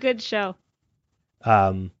 too. It was a good show.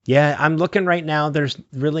 I'm looking right now. There's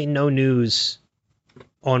really no news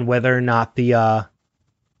on whether or not if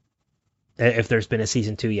there's been a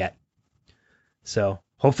season 2 yet. So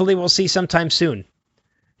hopefully we'll see sometime soon.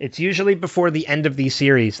 It's usually before the end of these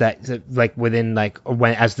series that like within like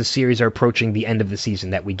when as the series are approaching the end of the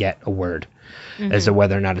season that we get a word as to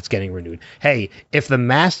whether or not it's getting renewed. Hey, if The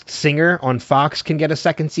Masked Singer on Fox can get a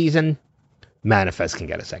second season, Manifest can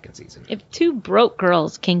get a second season. If 2 Broke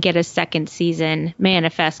Girls can get a second season,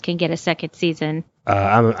 Manifest can get a second season.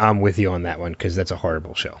 I'm with you on that one because that's a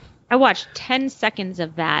horrible show. I watched 10 seconds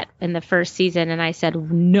of that in the first season and I said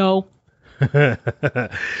no.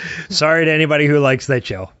 Sorry to anybody who likes that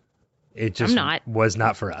show. It just I'm not. was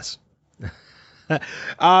not for us.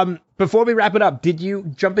 Before we wrap it up,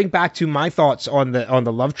 jumping back to my thoughts on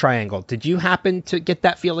the love triangle, did you happen to get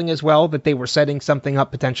that feeling as well, that they were setting something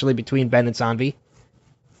up potentially between Ben and Sanvi?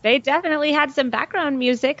 They definitely had some background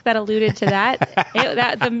music that alluded to that.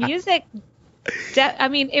 The music,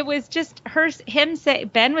 it was just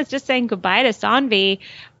Ben was just saying goodbye to Sanvi,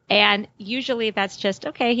 and usually that's just,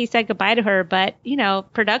 okay, he said goodbye to her, but,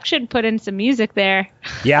 production put in some music there.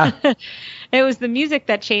 Yeah. It was the music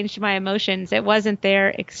that changed my emotions. It wasn't their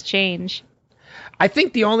exchange. I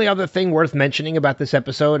think the only other thing worth mentioning about this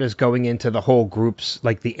episode is going into the whole groups,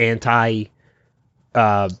 like the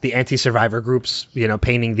anti-survivor groups,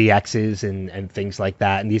 painting the X's and things like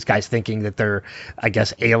that. And these guys thinking that they're, I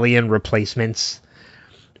guess, alien replacements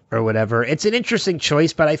or whatever. It's an interesting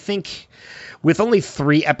choice, but I think with only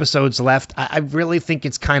 3 episodes left, I really think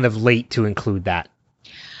it's kind of late to include that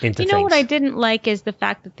into things. What I didn't like is the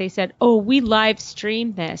fact that they said, "Oh, we live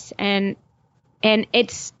stream this," and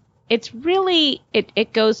it's really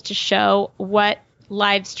it goes to show what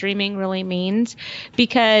live streaming really means,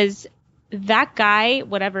 because that guy,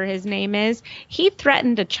 whatever his name is, he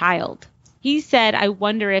threatened a child. He said, "I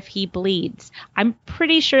wonder if he bleeds." I'm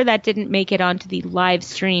pretty sure that didn't make it onto the live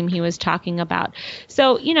stream he was talking about.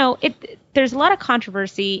 So, there's a lot of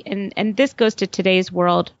controversy, and this goes to today's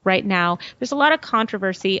world right now. There's a lot of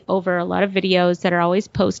controversy over a lot of videos that are always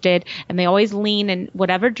posted, and they always lean in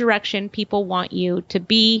whatever direction people want you to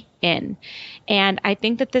be in. And I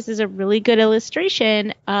think that this is a really good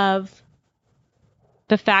illustration of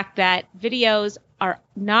the fact that videos are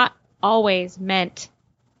not always meant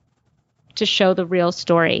to show the real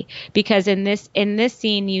story, because in this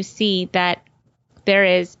scene you see that there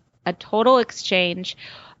is a total exchange.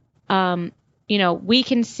 We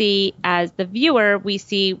can see, as the viewer, we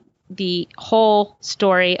see the whole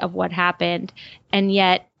story of what happened, and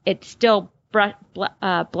yet it still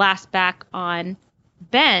blasts back on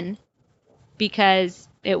Ben, because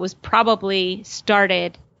it was probably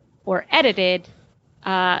started or edited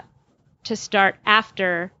to start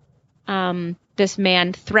after this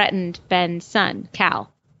man threatened Ben's son, Cal.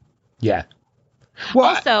 Yeah.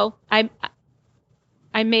 Well, also, I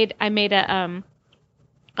made a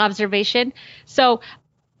observation. So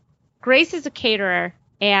Grace is a caterer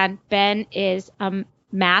and Ben is a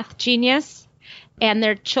math genius, and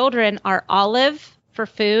their children are Olive for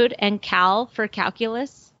food and Cal for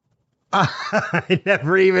calculus. I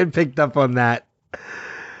never even picked up on that.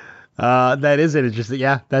 That is interesting.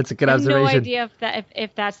 Yeah, that's a good observation. No idea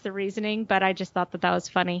if that's the reasoning, but I just thought that was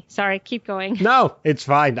funny. Sorry, keep going. No, it's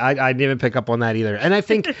fine. I didn't even pick up on that either. And I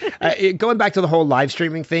think going back to the whole live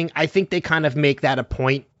streaming thing, I think they kind of make that a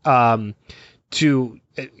point to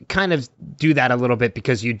kind of do that a little bit,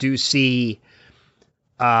 because you do see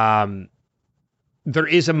there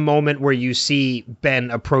is a moment where you see Ben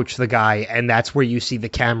approach the guy, and that's where you see the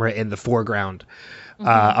camera in the foreground.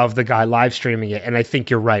 Of the guy live streaming it. And I think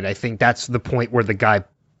you're right. I think that's the point where the guy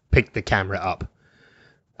picked the camera up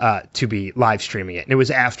to be live streaming it. And it was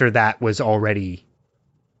after that was already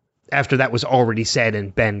said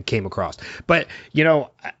and Ben came across. But, in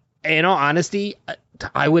all honesty,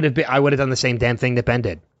 I would have done the same damn thing that Ben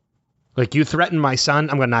did. Like, you threatened my son,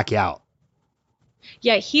 I'm going to knock you out.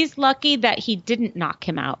 Yeah, he's lucky that he didn't knock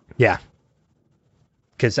him out. Yeah.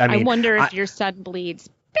 Because, I wonder if your son bleeds.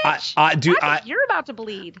 Bitch, you're about to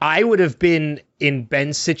bleed. I would have been in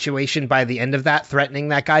Ben's situation by the end of that, threatening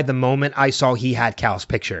that guy, the moment I saw he had Cal's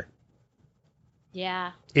picture.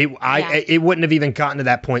 Yeah. It wouldn't have even gotten to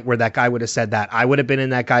that point where that guy would have said that. I would have been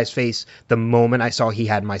in that guy's face the moment I saw he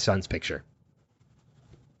had my son's picture.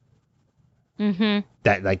 Mm-hmm.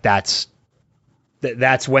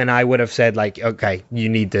 That's when I would have said, like, okay, you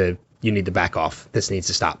need to back off. This needs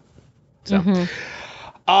to stop. So,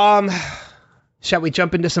 shall we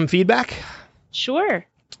jump into some feedback? Sure.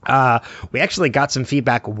 We actually got some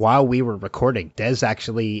feedback while we were recording. Des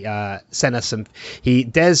actually sent us some.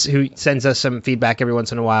 Des, who sends us some feedback every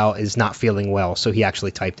once in a while, is not feeling well, so he actually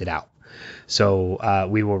typed it out. So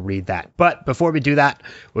we will read that. But before we do that,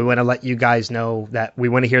 we want to let you guys know that we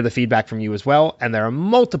want to hear the feedback from you as well, and there are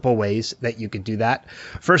multiple ways that you could do that.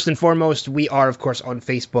 First and foremost, we are, of course, on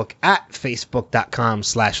Facebook at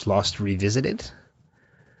facebook.com/Lost Revisited.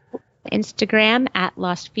 Instagram at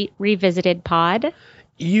Lost Revisited Pod.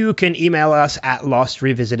 You can email us at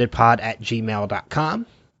lostrevisitedpod@gmail.com.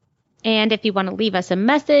 And if you want to leave us a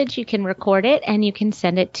message, you can record it and you can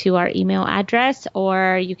send it to our email address,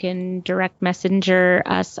 or you can direct messenger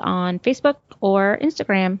us on Facebook or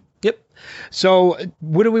Instagram. Yep. So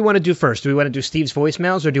what do we want to do first? Do we want to do Steve's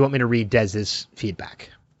voicemails, or do you want me to read Dez's feedback?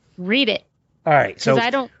 Read it. All right. So I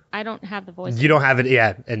don't have the voice. You don't have it.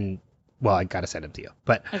 Yeah. And Well, I gotta send them to you.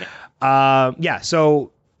 But Okay. yeah,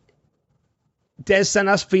 so Des sent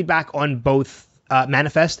us feedback on both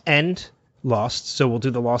Manifest and Lost, so we'll do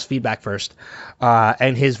the Lost feedback first.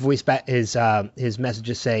 And his his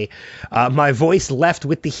messages say, "My voice left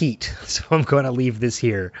with the heat, so I'm going to leave this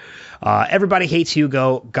here. Everybody hates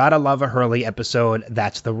Hugo. Gotta love a Hurley episode.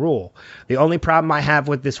 That's the rule. The only problem I have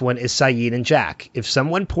with this one is Sayid and Jack. If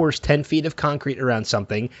someone pours 10 feet of concrete around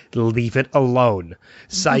something, leave it alone.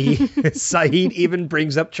 Sayid even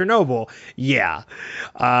brings up Chernobyl. Yeah.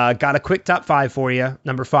 Got a quick top 5 for you.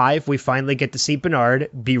 Number 5, we finally get to see Bernard.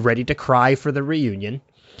 Be ready to cry for the reunion.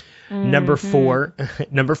 Number 4,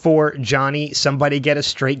 Johnny, somebody get a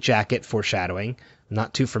straight jacket, foreshadowing.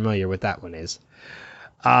 Not too familiar with that one is.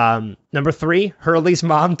 Number 3, Hurley's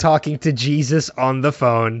mom talking to Jesus on the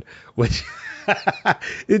phone, which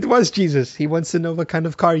it was Jesus. He wants to know what kind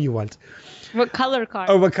of car you want. What color car?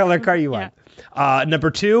 Oh, what color car you want. Number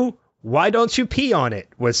 2, why don't you pee on it?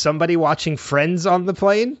 Was somebody watching Friends on the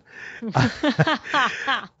plane?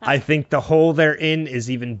 I think the hole they're in is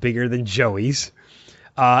even bigger than Joey's.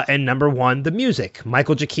 And number 1, the music.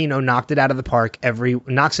 Michael Giacchino knocks it out of the park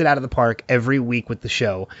every week with the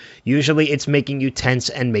show. Usually it's making you tense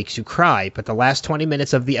and makes you cry, but the last 20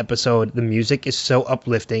 minutes of the episode, the music is so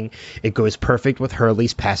uplifting, it goes perfect with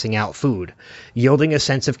Hurley's passing out food, yielding a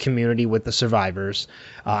sense of community with the survivors.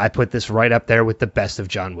 I put this right up there with the best of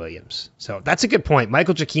John Williams. So that's a good point.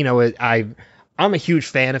 Michael Giacchino, I'm a huge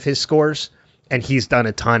fan of his scores, and he's done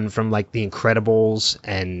a ton from like The Incredibles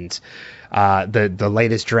and the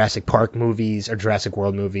latest Jurassic Park movies or Jurassic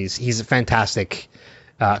World movies. He's a fantastic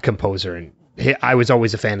composer, and I was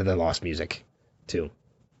always a fan of the Lost music too.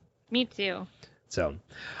 Me too. So,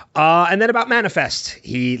 and then about Manifest,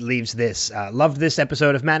 he leaves this. Loved this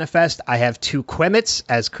episode of Manifest. I have 2 quimmets,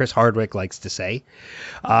 as Chris Hardwick likes to say.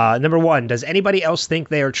 Number 1, does anybody else think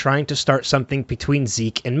they are trying to start something between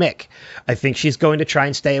Zeke and Mick? I think she's going to try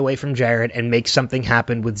and stay away from Jared and make something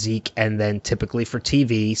happen with Zeke, and then typically for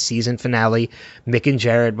TV, season finale, Mick and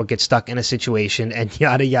Jared will get stuck in a situation, and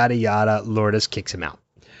yada, yada, yada, Lourdes kicks him out.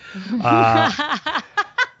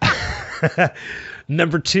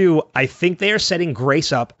 Number 2, I think they are setting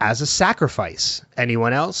Grace up as a sacrifice.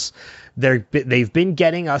 Anyone else? They've been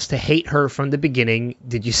getting us to hate her from the beginning.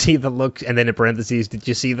 Did you see the look? And then in parentheses, did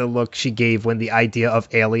you see the look she gave when the idea of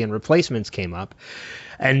alien replacements came up?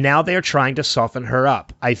 And now they're trying to soften her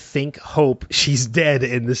up. I hope she's dead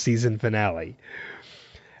in the season finale.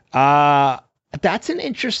 That's an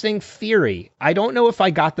interesting theory. I don't know if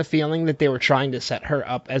I got the feeling that they were trying to set her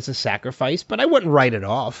up as a sacrifice, but I wouldn't write it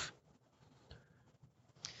off.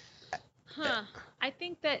 I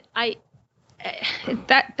think that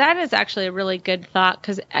that is actually a really good thought,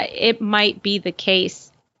 because it might be the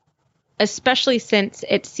case, especially since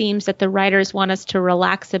it seems that the writers want us to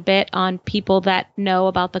relax a bit on people that know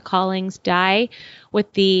about the Callings die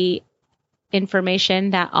with the information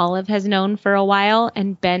that Olive has known for a while,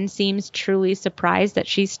 and Ben seems truly surprised that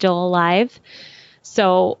she's still alive.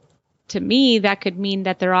 So to me, that could mean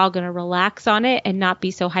that they're all going to relax on it and not be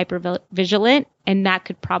so hyper vigilant. And that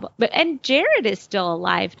could probably, and Jared is still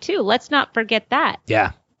alive too. Let's not forget that.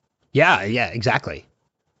 Yeah, exactly.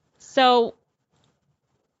 So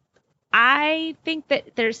I think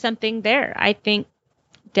that there's something there. I think,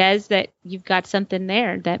 Des, that you've got something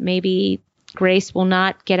there, that maybe Grace will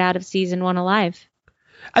not get out of season 1 alive.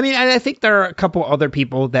 I mean, and I think there are a couple other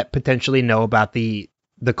people that potentially know about the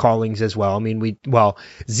Callings as well. I mean,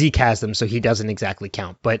 Zeke has them, so he doesn't exactly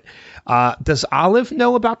count. But does Olive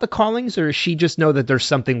know about the Callings, or does she just know that there's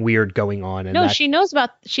something weird going on? And no, she knows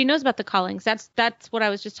about the Callings. That's what I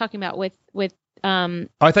was just talking about with. Oh,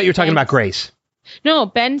 I thought you were talking about Grace. No,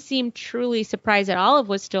 Ben seemed truly surprised that Olive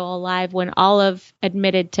was still alive when Olive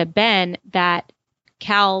admitted to Ben that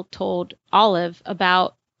Cal told Olive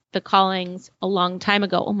about the Callings a long time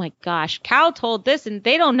ago. Oh my gosh, Cal told this, and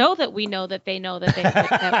they don't know that we know that they know that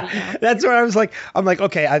that we know. That's what I was like. I'm like,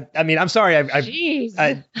 okay. I mean, I'm sorry.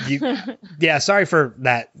 Jeez. Yeah, sorry for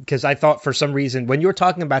that, because I thought for some reason when you were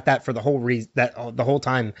talking about that for the whole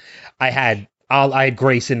time, I had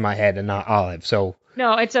Grace in my head and not Olive. So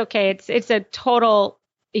no, it's okay. It's a total.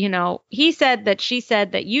 He said that, she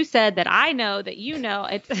said that, you said that, I know that you know.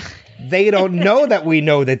 It's they don't know that we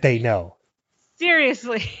know that they know.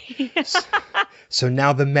 Seriously. So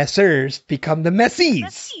now the messers become the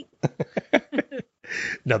messies.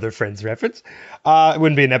 Another Friends reference. It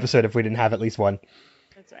wouldn't be an episode if we didn't have at least one.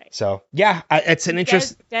 That's right. So yeah, it's an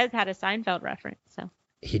interest. Des had a Seinfeld reference. So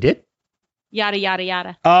he did. Yada yada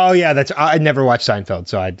yada. Oh yeah, I never watched Seinfeld,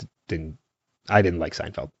 so I didn't like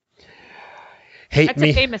Seinfeld. That's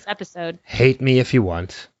a famous episode. Hate me if you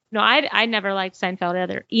want. No, I never liked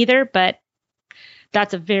Seinfeld either, but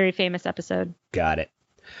that's a very famous episode. Got it.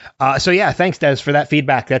 So yeah, thanks, Des, for that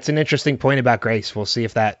feedback. That's an interesting point about Grace. We'll see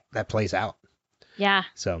if that plays out. Yeah.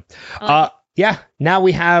 So, yeah, now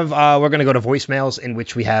we have, we're going to go to voicemails, in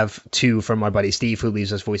which we have 2 from our buddy Steve, who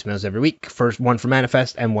leaves us voicemails every week. First, one for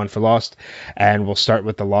Manifest and one for Lost. And we'll start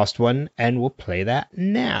with the Lost one, and we'll play that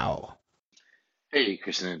now. Hey,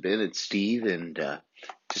 Kristen and Ben, it's Steve, and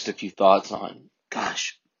just a few thoughts on,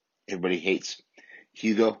 gosh, everybody hates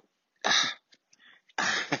Hugo.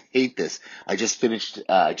 I hate this. I just finished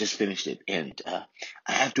it, and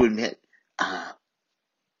I have to admit,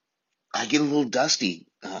 I get a little dusty,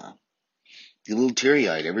 a little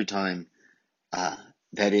teary-eyed every time that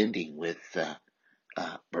ending with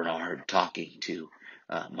Bernard talking to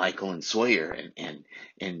Michael and Sawyer,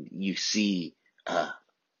 and you see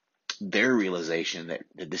their realization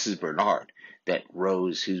that this is Bernard, that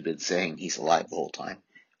Rose, who's been saying he's alive the whole time,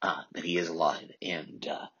 that he is alive, and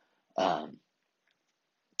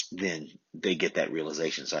then they get that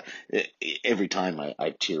realization. So every time I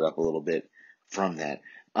tear up a little bit from that.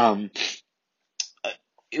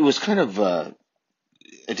 It was kind of a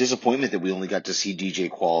disappointment that we only got to see DJ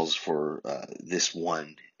Qualls for this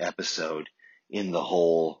one episode in the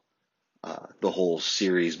whole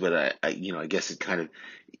series, but I guess it kind of,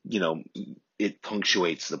 it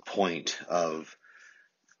punctuates the point of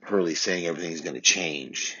Hurley saying everything's going to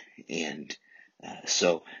change, and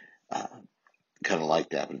so kind of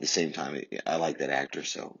like that. But at the same time, I like that actor,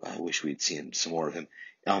 so I wish we'd seen some more of him.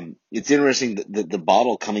 It's interesting that the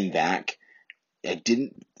bottle coming back. I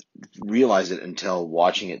didn't realize it until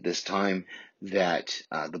watching it this time that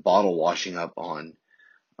the bottle washing up on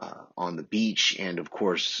the beach, and of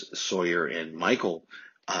course Sawyer and Michael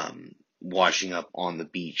washing up on the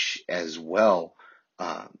beach as well,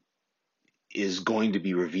 is going to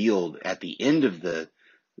be revealed at the end of the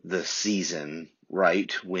season,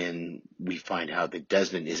 right, when we find out that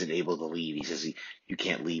Desmond isn't able to leave. He says you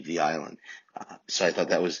can't leave the island. So I thought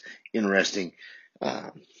that was interesting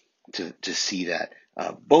to see that.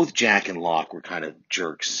 Both Jack and Locke were kind of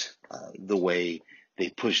jerks, the way they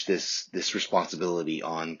pushed this responsibility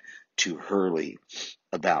on to Hurley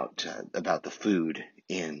about the food,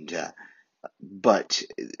 and but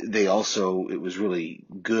they also, it was really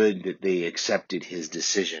good that they accepted his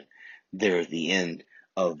decision there at the end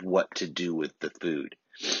of what to do with the food.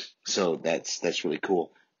 So that's really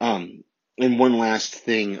cool. And one last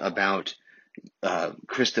thing about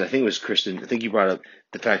Kristen, I think you brought up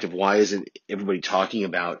the fact of why isn't everybody talking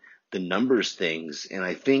about the numbers things, and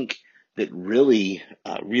I think that really,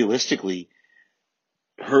 realistically,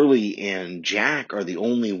 Hurley and Jack are the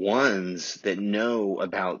only ones that know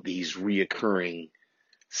about these reoccurring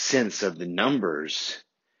sense of the numbers.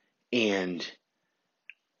 And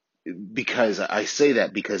because I say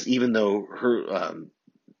that because even though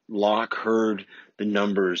Locke heard the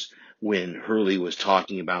numbers when Hurley was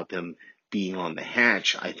talking about them being on the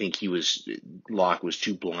hatch, I think Locke was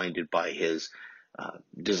too blinded by his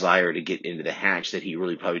desire to get into the hatch that he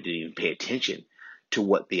really probably didn't even pay attention to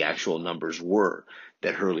what the actual numbers were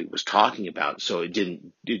that Hurley was talking about. So it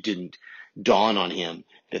didn't dawn on him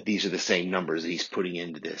that these are the same numbers that he's putting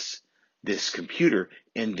into this computer.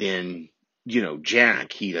 And then,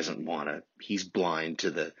 Jack, he's blind to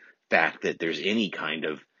the fact that there's any kind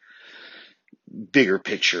of bigger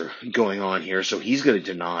picture going on here. So he's going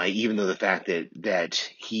to deny, even though the fact that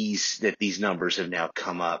these numbers have now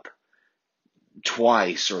come up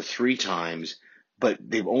twice or 3 times, but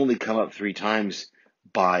they've only come up 3 times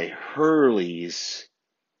by Hurley's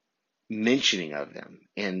mentioning of them.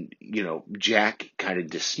 And, Jack kind of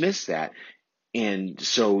dismissed that. And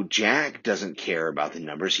so Jack doesn't care about the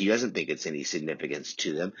numbers. He doesn't think it's any significance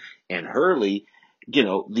to them. And Hurley,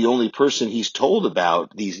 the only person he's told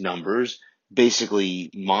about these numbers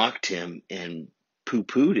basically mocked him and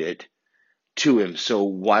poo-pooed it to him. So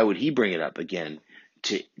why would he bring it up again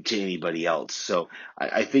to anybody else? So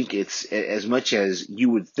I think it's as much as you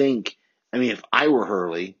would think. I mean, if I were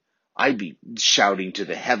Hurley, I'd be shouting to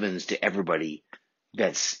the heavens to everybody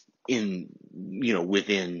that's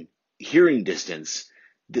within hearing distance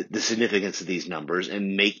the significance of these numbers,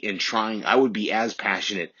 and trying. I would be as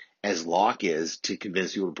passionate as Locke is to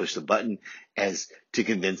convince people to push the button as to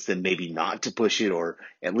convince them maybe not to push it, or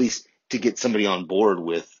at least to get somebody on board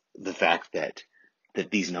with the fact that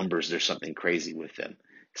these numbers, there's something crazy with them.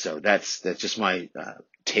 So that's just my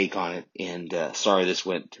take on it. And sorry this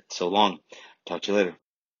went so long. Talk to you later.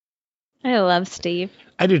 I love Steve.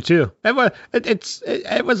 I do too.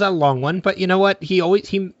 It was a long one, but you know what? He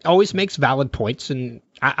always makes valid points, and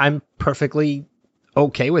I'm perfectly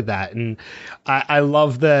okay with that. And I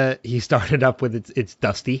love he started up with it's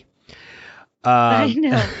Dusty. I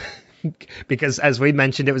know. Because as we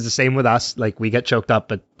mentioned, it was the same with us. Like, we got choked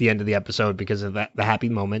up at the end of the episode because of the happy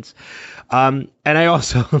moments. And I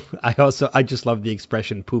just love the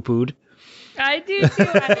expression poo-pooed. I do too.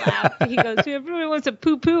 I laugh. He goes, everyone wants to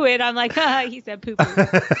poo-poo it. I'm like, he said poo-poo.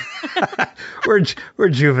 we're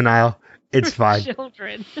juvenile. It's fine.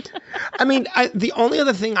 Children. I mean, the only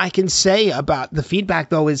other thing I can say about the feedback,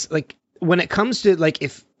 though, is like when it comes to like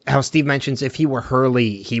how Steve mentions, if he were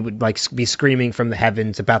Hurley, he would like be screaming from the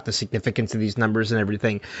heavens about the significance of these numbers and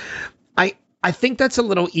everything. I think that's a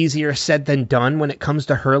little easier said than done when it comes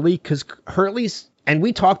to Hurley, because Hurley's, and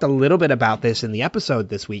we talked a little bit about this in the episode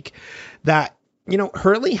this week, that, you know,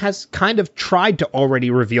 Hurley has kind of tried to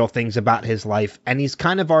already reveal things about his life, and he's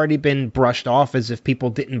kind of already been brushed off as if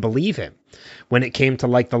people didn't believe him when it came to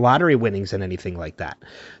like the lottery winnings and anything like that.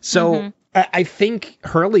 So I think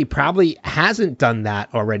Hurley probably hasn't done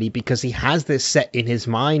that already because he has this set in his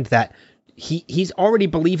mind that he's already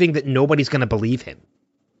believing that nobody's going to believe him.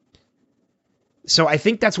 So I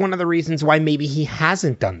think that's one of the reasons why maybe he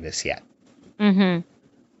hasn't done this yet. Mm-hmm.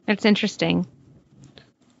 That's interesting.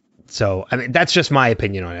 So, I mean, that's just my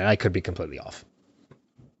opinion on it. I could be completely off.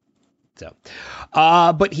 So,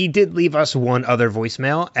 but he did leave us one other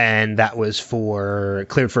voicemail, and that was for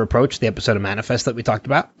Cleared for Approach, the episode of Manifest that we talked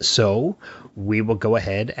about. So we will go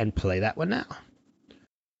ahead and play that one now.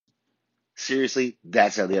 Seriously,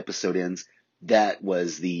 that's how the episode ends. That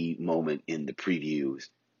was the moment in the previews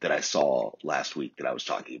that I saw last week that I was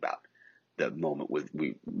talking about. The moment with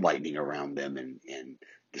lightning around them and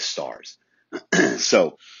the stars.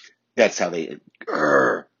 So that's how they...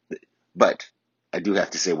 But I do have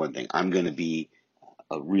to say one thing. I'm going to be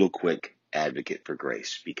a real quick advocate for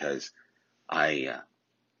Grace because I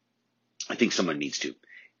think someone needs to.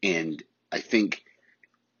 And I think,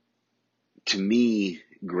 to me,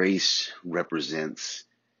 Grace represents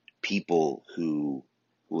people who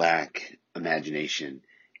lack imagination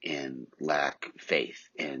and lack faith.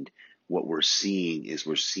 And what we're seeing is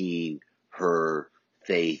her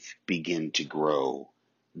faith begin to grow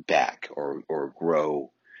back or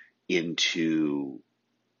grow into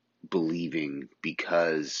believing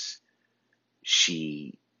because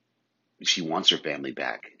she wants her family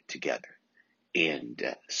back together.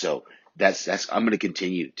 And so that's I'm going to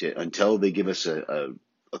continue to, until they give us a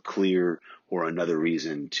clear or another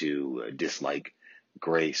reason to dislike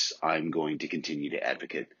Grace, I'm going to continue to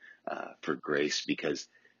advocate for Grace because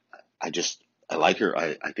I like her.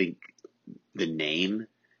 I think the name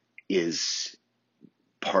is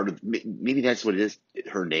part of, maybe that's what it is.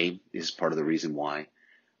 Her name is part of the reason why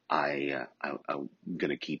I'm going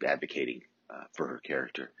to keep advocating for her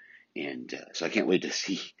character. And so I can't wait to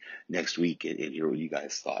see next week and hear what you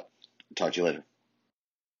guys thought. Talk to you later.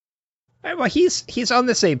 All right, well, he's on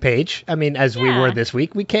the same page. I mean, as we were this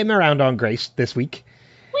week. We came around on Grace this week.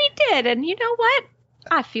 We did, and you know what?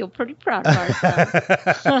 I feel pretty proud of ourselves.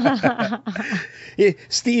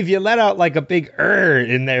 Steve, you let out like a big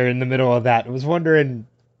in there in the middle of that. I was wondering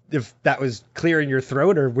if that was clearing your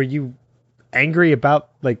throat, or were you angry about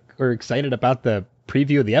or excited about the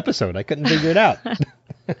preview of the episode? I couldn't figure it out.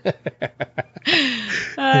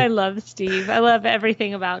 I love Steve. I love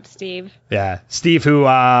everything about Steve. Yeah. Steve, who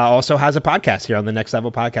also has a podcast here on the Next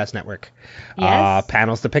Level Podcast Network. Yes.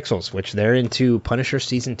 Panels to Pixels, which they're into Punisher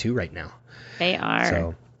Season 2 right now. They are.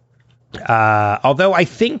 So, although I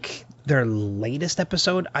think their latest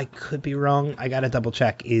episode, I could be wrong, I gotta double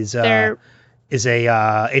check, it's a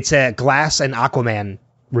Glass and Aquaman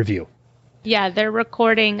review. Yeah, they're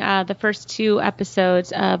recording the first 2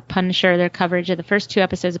 episodes of Punisher, their coverage of the first 2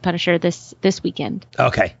 episodes of Punisher this weekend.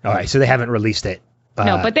 Okay, all right, so they haven't released it.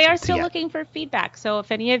 No, but they are still yet. looking for feedback. So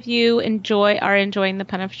if any of you are enjoying the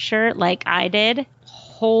Punisher like I did,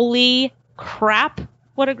 holy crap,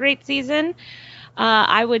 what a great season.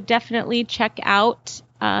 I would definitely check out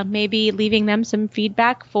maybe leaving them some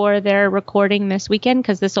feedback for their recording this weekend,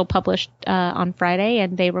 because this will publish on Friday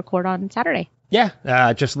and they record on Saturday.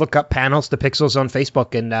 Yeah, just look up Panels to Pixels on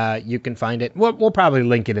Facebook and you can find it. We'll probably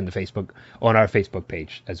link it in the Facebook on our Facebook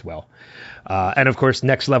page as well. And of course,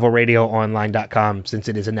 nextlevelradioonline.com. Since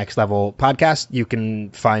it is a Next Level podcast, you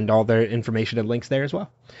can find all their information and links there as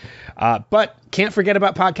well. But can't forget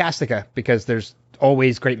about Podcastica, because there's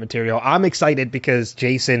always great material. I'm excited because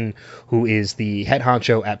Jason, who is the head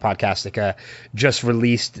honcho at Podcastica, just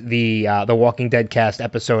released the Walking Dead cast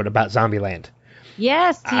episode about Zombieland.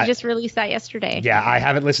 Yes, he just released that yesterday. Yeah, I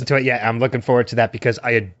haven't listened to it yet. I'm looking forward to that because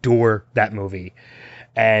I adore that movie.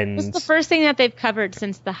 And This is the first thing that they've covered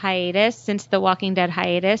since the Walking Dead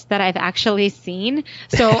hiatus that I've actually seen.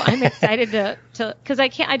 So I'm excited to because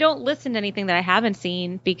I don't listen to anything that I haven't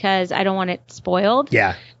seen because I don't want it spoiled.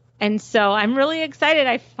 yeah. And so I'm really excited.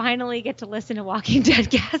 I finally get to listen to Walking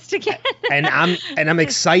Dead cast again. And I'm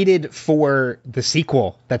excited for the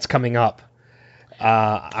sequel that's coming up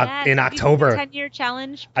in October. 10-year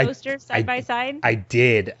challenge poster side by side. I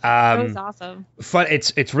did. That was awesome.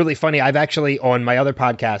 It's really funny. I've actually, on my other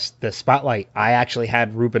podcast, The Spotlight, I actually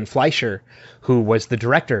had Ruben Fleischer, who was the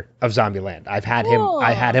director of Zombieland. I had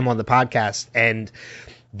him on the podcast, and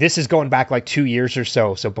this is going back like 2 years or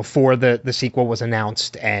so. So before the sequel was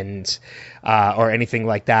announced and or anything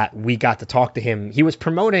like that, we got to talk to him. He was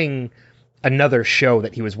promoting another show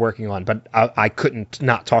that he was working on, but I couldn't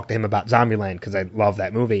not talk to him about Zombieland because I love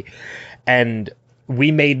that movie. And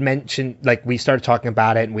we made mention, like we started talking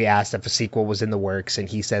about it, and we asked if a sequel was in the works, and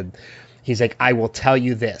he said, he's like, I will tell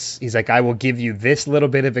you this. He's like, I will give you this little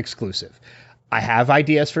bit of exclusive. I have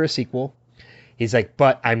ideas for a sequel. He's like,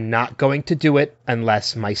 but I'm not going to do it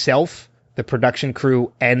unless myself, the production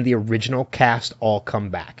crew, and the original cast all come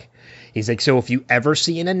back. He's like, so if you ever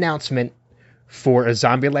see an announcement for a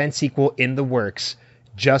Zombieland sequel in the works,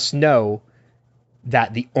 just know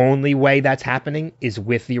that the only way that's happening is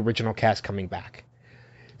with the original cast coming back.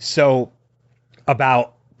 So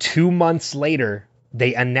about 2 months later,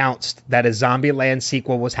 they announced that a Zombieland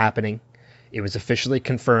sequel was happening. It was officially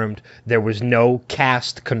confirmed. There was no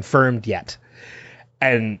cast confirmed yet.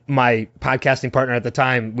 And my podcasting partner at the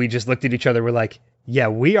time, we just looked at each other. We're like, yeah,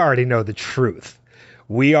 we already know the truth.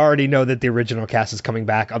 We already know that the original cast is coming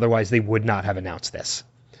back. Otherwise, they would not have announced this.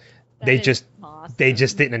 They just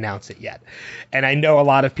didn't announce it yet. And I know a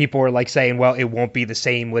lot of people are like saying, well, it won't be the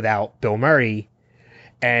same without Bill Murray.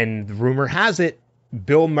 And the rumor has it,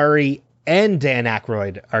 Bill Murray and Dan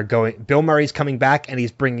Aykroyd are going. Bill Murray's coming back, and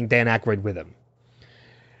he's bringing Dan Aykroyd with him.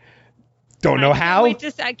 Don't know how. I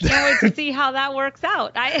can't wait to see how that works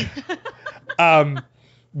out.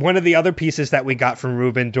 One of the other pieces that we got from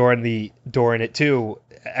Ruben during it too,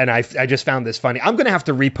 and I just found this funny. I'm gonna have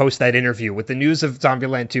to repost that interview with the news of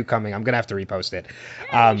Zombieland 2 coming. I'm gonna have to repost it.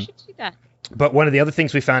 Yeah, you should do that. But one of the other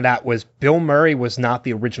things we found out was Bill Murray was not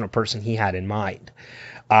the original person he had in mind.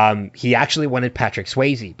 He actually wanted Patrick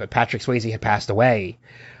Swayze, but Patrick Swayze had passed away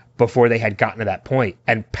before they had gotten to that point.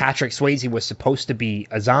 And Patrick Swayze was supposed to be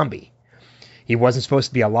a zombie. He wasn't supposed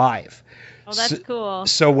to be alive. Oh, that's cool.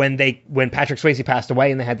 So when Patrick Swayze passed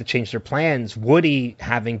away and they had to change their plans, Woody,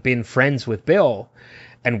 having been friends with Bill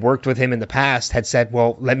and worked with him in the past, had said,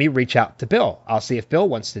 well, let me reach out to Bill. I'll see if Bill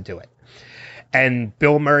wants to do it. And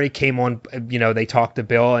Bill Murray came on, they talked to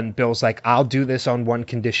Bill, and Bill's like, I'll do this on one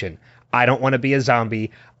condition. I don't want to be a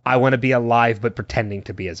zombie. I want to be alive but pretending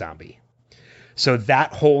to be a zombie. So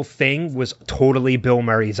that whole thing was totally Bill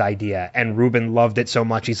Murray's idea, and Ruben loved it so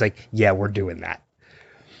much, he's like, yeah, we're doing that.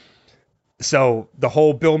 So the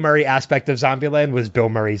whole Bill Murray aspect of Zombieland was Bill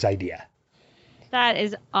Murray's idea. That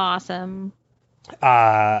is awesome.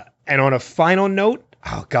 And on a final note,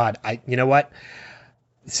 oh God, you know what?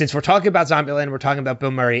 Since we're talking about Zombieland, we're talking about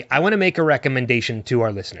Bill Murray, I want to make a recommendation to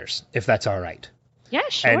our listeners, if that's all right. Yeah,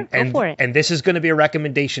 sure. Go for it. And this is going to be a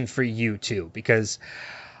recommendation for you too, because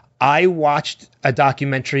I watched a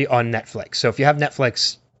documentary on Netflix. So if you have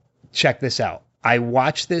Netflix, check this out. I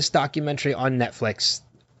watched this documentary on Netflix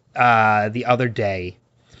the other day,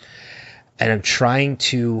 and I'm trying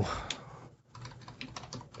to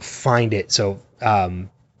find it. So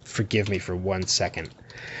forgive me for 1 second.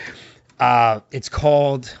 It's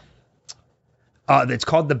called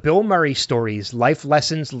The Bill Murray Stories: Life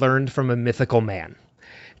Lessons Learned from a Mythical Man.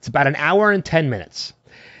 It's about an hour and 10 minutes.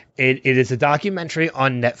 It is a documentary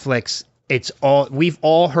on Netflix. We've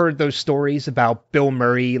all heard those stories about Bill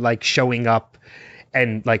Murray like showing up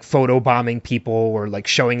and like photobombing people, or like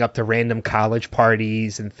showing up to random college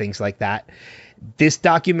parties and things like that. This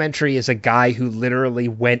documentary is a guy who literally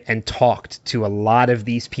went and talked to a lot of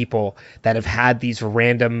these people that have had these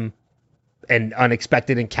random and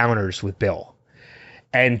unexpected encounters with Bill,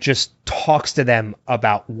 and just talks to them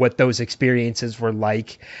about what those experiences were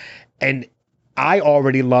like. And I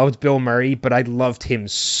already loved Bill Murray, but I loved him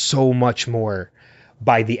so much more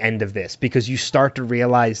by the end of this, because you start to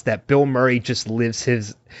realize that Bill Murray just lives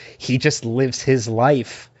his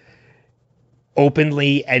life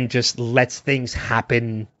openly and just lets things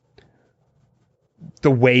happen the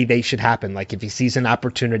way they should happen. Like if he sees an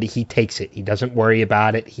opportunity, he takes it. He doesn't worry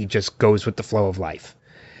about it. He just goes with the flow of life.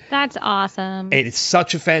 That's awesome. It's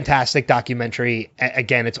such a fantastic documentary.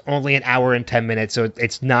 Again, it's only an hour and 10 minutes, so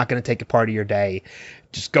it's not going to take a part of your day.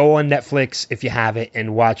 Just go on Netflix if you have it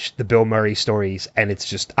and watch the Bill Murray stories, and it's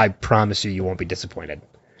just, I promise you won't be disappointed.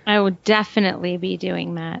 I will definitely be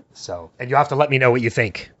doing that. So, and you'll have to let me know what you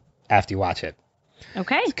think after you watch it.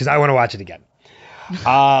 Okay. Because I want to watch it again.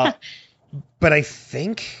 But I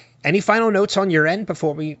think, any final notes on your end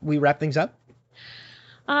before we wrap things up?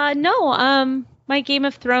 No. My Game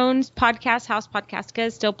of Thrones podcast, House Podcastica,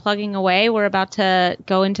 is still plugging away. We're about to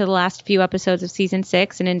go into the last few episodes of season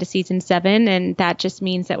 6 and into season 7, and that just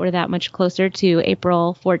means that we're that much closer to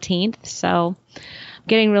April 14th. So I'm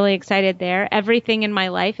getting really excited there. Everything in my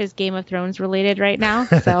life is Game of Thrones related right now,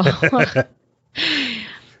 so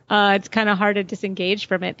it's kind of hard to disengage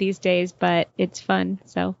from it these days, but it's fun.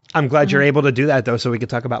 So I'm glad you're able to do that, though, so we could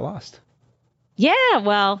talk about Lost. Yeah,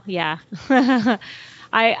 well, yeah.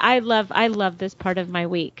 I love this part of my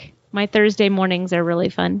week. My Thursday mornings are really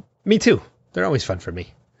fun. Me too. They're always fun for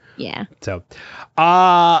me. Yeah. So,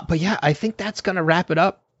 but yeah, I think that's gonna wrap it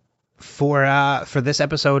up for this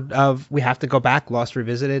episode of We Have to Go Back, Lost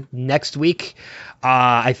Revisited. Next week,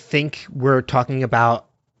 I think we're talking about,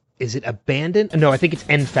 is it Abandoned? No, I think it's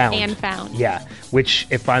End Found. And Found. Yeah, which,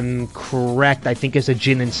 if I'm correct, I think is a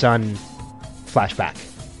Jin and Sun flashback.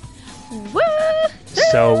 Woo!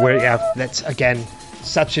 So that's again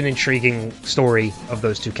such an intriguing story of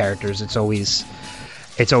those two characters. It's always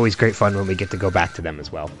great fun when we get to go back to them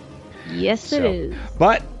as well. Yes, it is.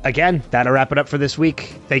 But again, that'll wrap it up for this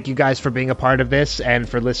week. Thank you guys for being a part of this and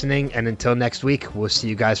for listening. And until next week, we'll see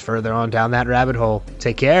you guys further on down that rabbit hole.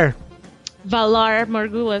 Take care. Valar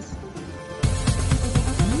Morgulis.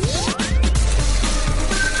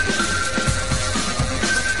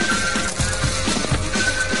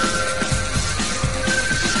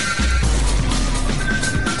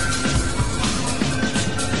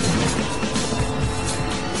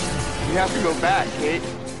 We have to go back, Kate.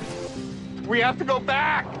 We have to go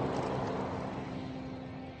back!